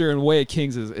character in Way of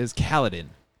Kings is Kaladin,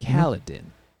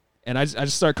 and I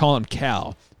just start calling him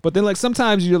Cal. But then like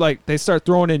sometimes you're like they start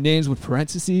throwing in names with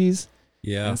parentheses.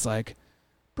 Yeah. And it's like,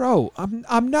 bro,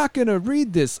 I'm not gonna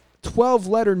read this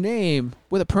 12-letter name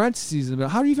with a parentheses.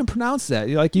 How do you even pronounce that?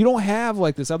 You don't have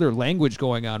like this other language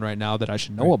going on right now that I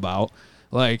should know about.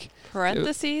 Like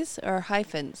Parentheses or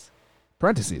hyphens?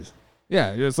 Parentheses.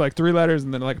 Yeah, it's like 3 letters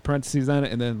and then like a parentheses on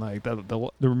it, and then like the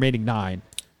remaining 9.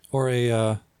 Or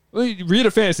a Well, you read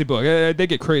a fantasy book. They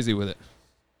get crazy with it.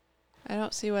 I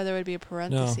don't see why there would be a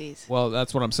parentheses. Well,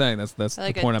 that's what I'm saying. That's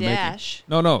Like the point a I'm dash.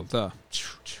 making. No, the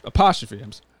apostrophe.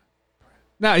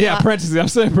 Parentheses. I'm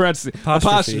saying parentheses.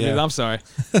 Apostrophe. Yeah. I'm sorry.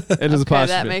 It is apostrophe.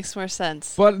 That makes more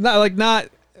sense. But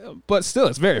but still,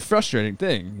 it's a very frustrating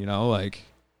thing. Like,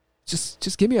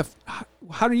 just give me a.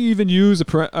 How do you even use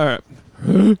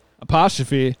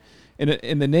apostrophe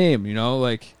in the name?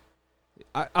 Like,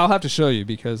 I'll have to show you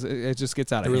because it just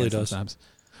gets out of hand sometimes.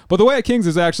 But The Way of Kings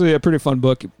is actually a pretty fun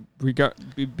book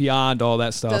beyond all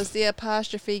that stuff. Does the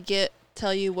apostrophe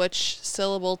tell you which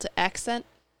syllable to accent?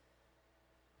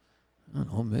 I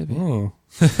don't know, maybe. oh.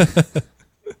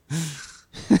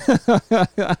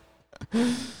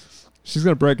 She's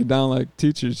gonna break it down like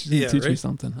teachers. She's gonna teach me right?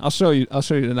 something. I'll show you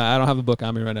tonight. I don't have the book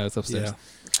on me right now. It's upstairs.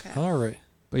 Yeah. Okay. All right.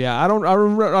 But yeah, I don't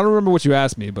remember what you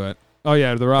asked me. But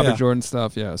the Robert Jordan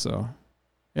stuff. Yeah, so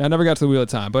I never got to the Wheel of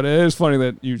Time. But it is funny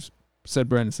that you said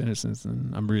Brandon Sanderson,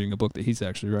 and I'm reading a book that he's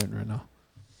actually writing right now.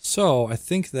 So I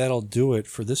think that'll do it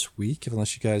for this week,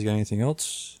 unless you guys got anything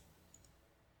else. I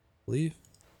believe.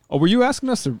 Oh, were you asking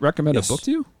us to recommend Yes. a book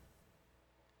to you?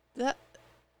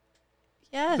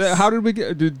 Yes. How did we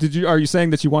get? Did you? Are you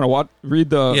saying that you want to read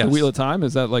the Yes. Wheel of Time?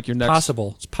 Is that like your next?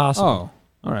 Possible. It's possible. Oh,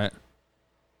 all right.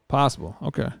 Possible.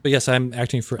 Okay. But yes, I'm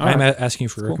asking for All right. asking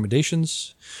for Cool.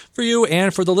 recommendations for you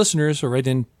and for the listeners. So write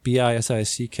in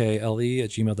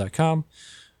BISICKLE@gmail.com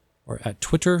or at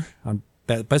Twitter on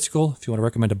Bicycle if you want to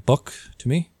recommend a book to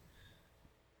me.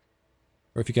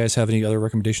 Or if you guys have any other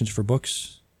recommendations for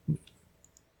books.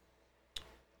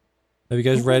 Have you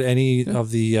guys read any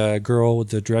of the girl with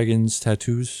the dragons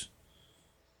tattoos?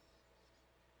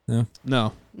 No?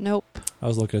 No. Nope. I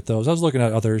was looking at those. I was looking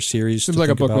at other series. Seems to like a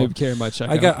think book about. maybe Carrie might check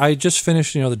out. I just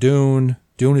finished, the Dune.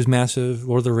 Dune is massive.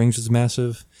 Lord of the Rings is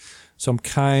massive. So I'm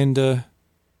kind of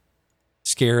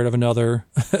scared of another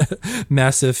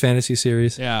massive fantasy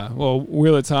series. Yeah. Well,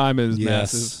 Wheel of Time is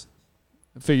massive.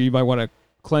 I figure you might want to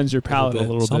cleanse your palate a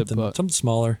little bit, but something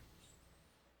smaller.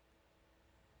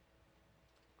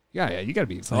 yeah, you got to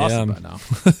be exhausted by now.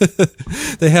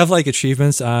 They have like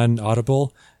achievements on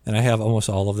Audible, and I have almost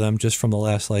all of them just from the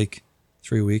last 3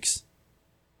 weeks.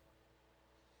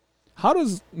 How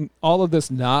does all of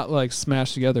this not like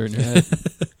smash together in your head?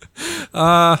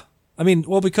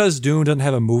 Because Dune doesn't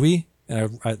have a movie,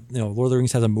 and Lord of the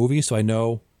Rings has a movie, so I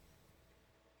know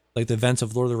like the events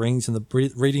of Lord of the Rings and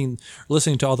the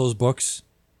listening to all those books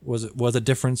was a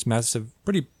difference,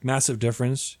 pretty massive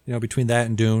difference, between that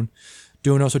and Dune.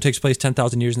 Dune also takes place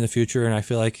 10,000 years in the future, and I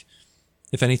feel like,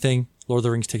 if anything, Lord of the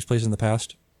Rings takes place in the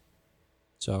past.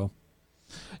 So,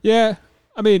 Yeah,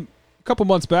 a couple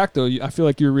months back though, I feel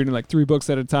like you were reading 3 books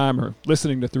at a time or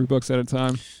listening to 3 books at a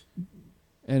time,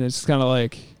 and it's kind of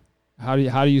like, how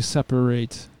do you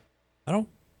separate? I don't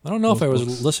know if I was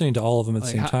books. listening to all of them at the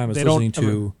same time. I was they don't- listening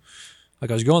to Like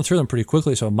I was going through them pretty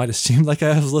quickly, so it might have seemed like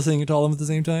I was listening to all of them at the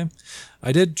same time.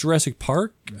 I did Jurassic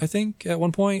Park, I think, at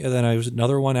one point, and then I was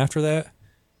another one after that.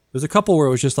 There's a couple where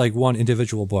it was just like one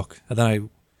individual book, and then I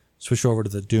switched over to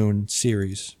the Dune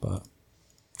series. But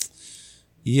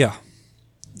yeah.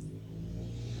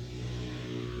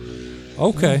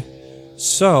 Okay.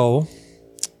 So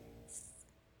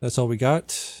that's all we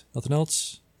got. Nothing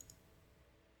else.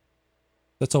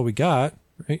 That's all we got,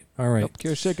 right? All right. Nope,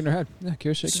 Kira's shaking her head. Yeah,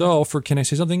 Kira's shaking her So for Can I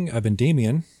Say Something? I've been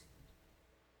Damien.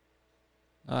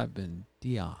 head. I've been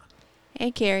Dion.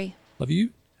 Hey, Carrie. Love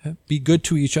you. Be good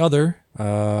to each other.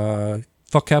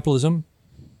 Fuck capitalism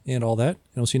and all that.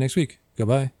 And we'll see you next week.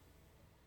 Goodbye.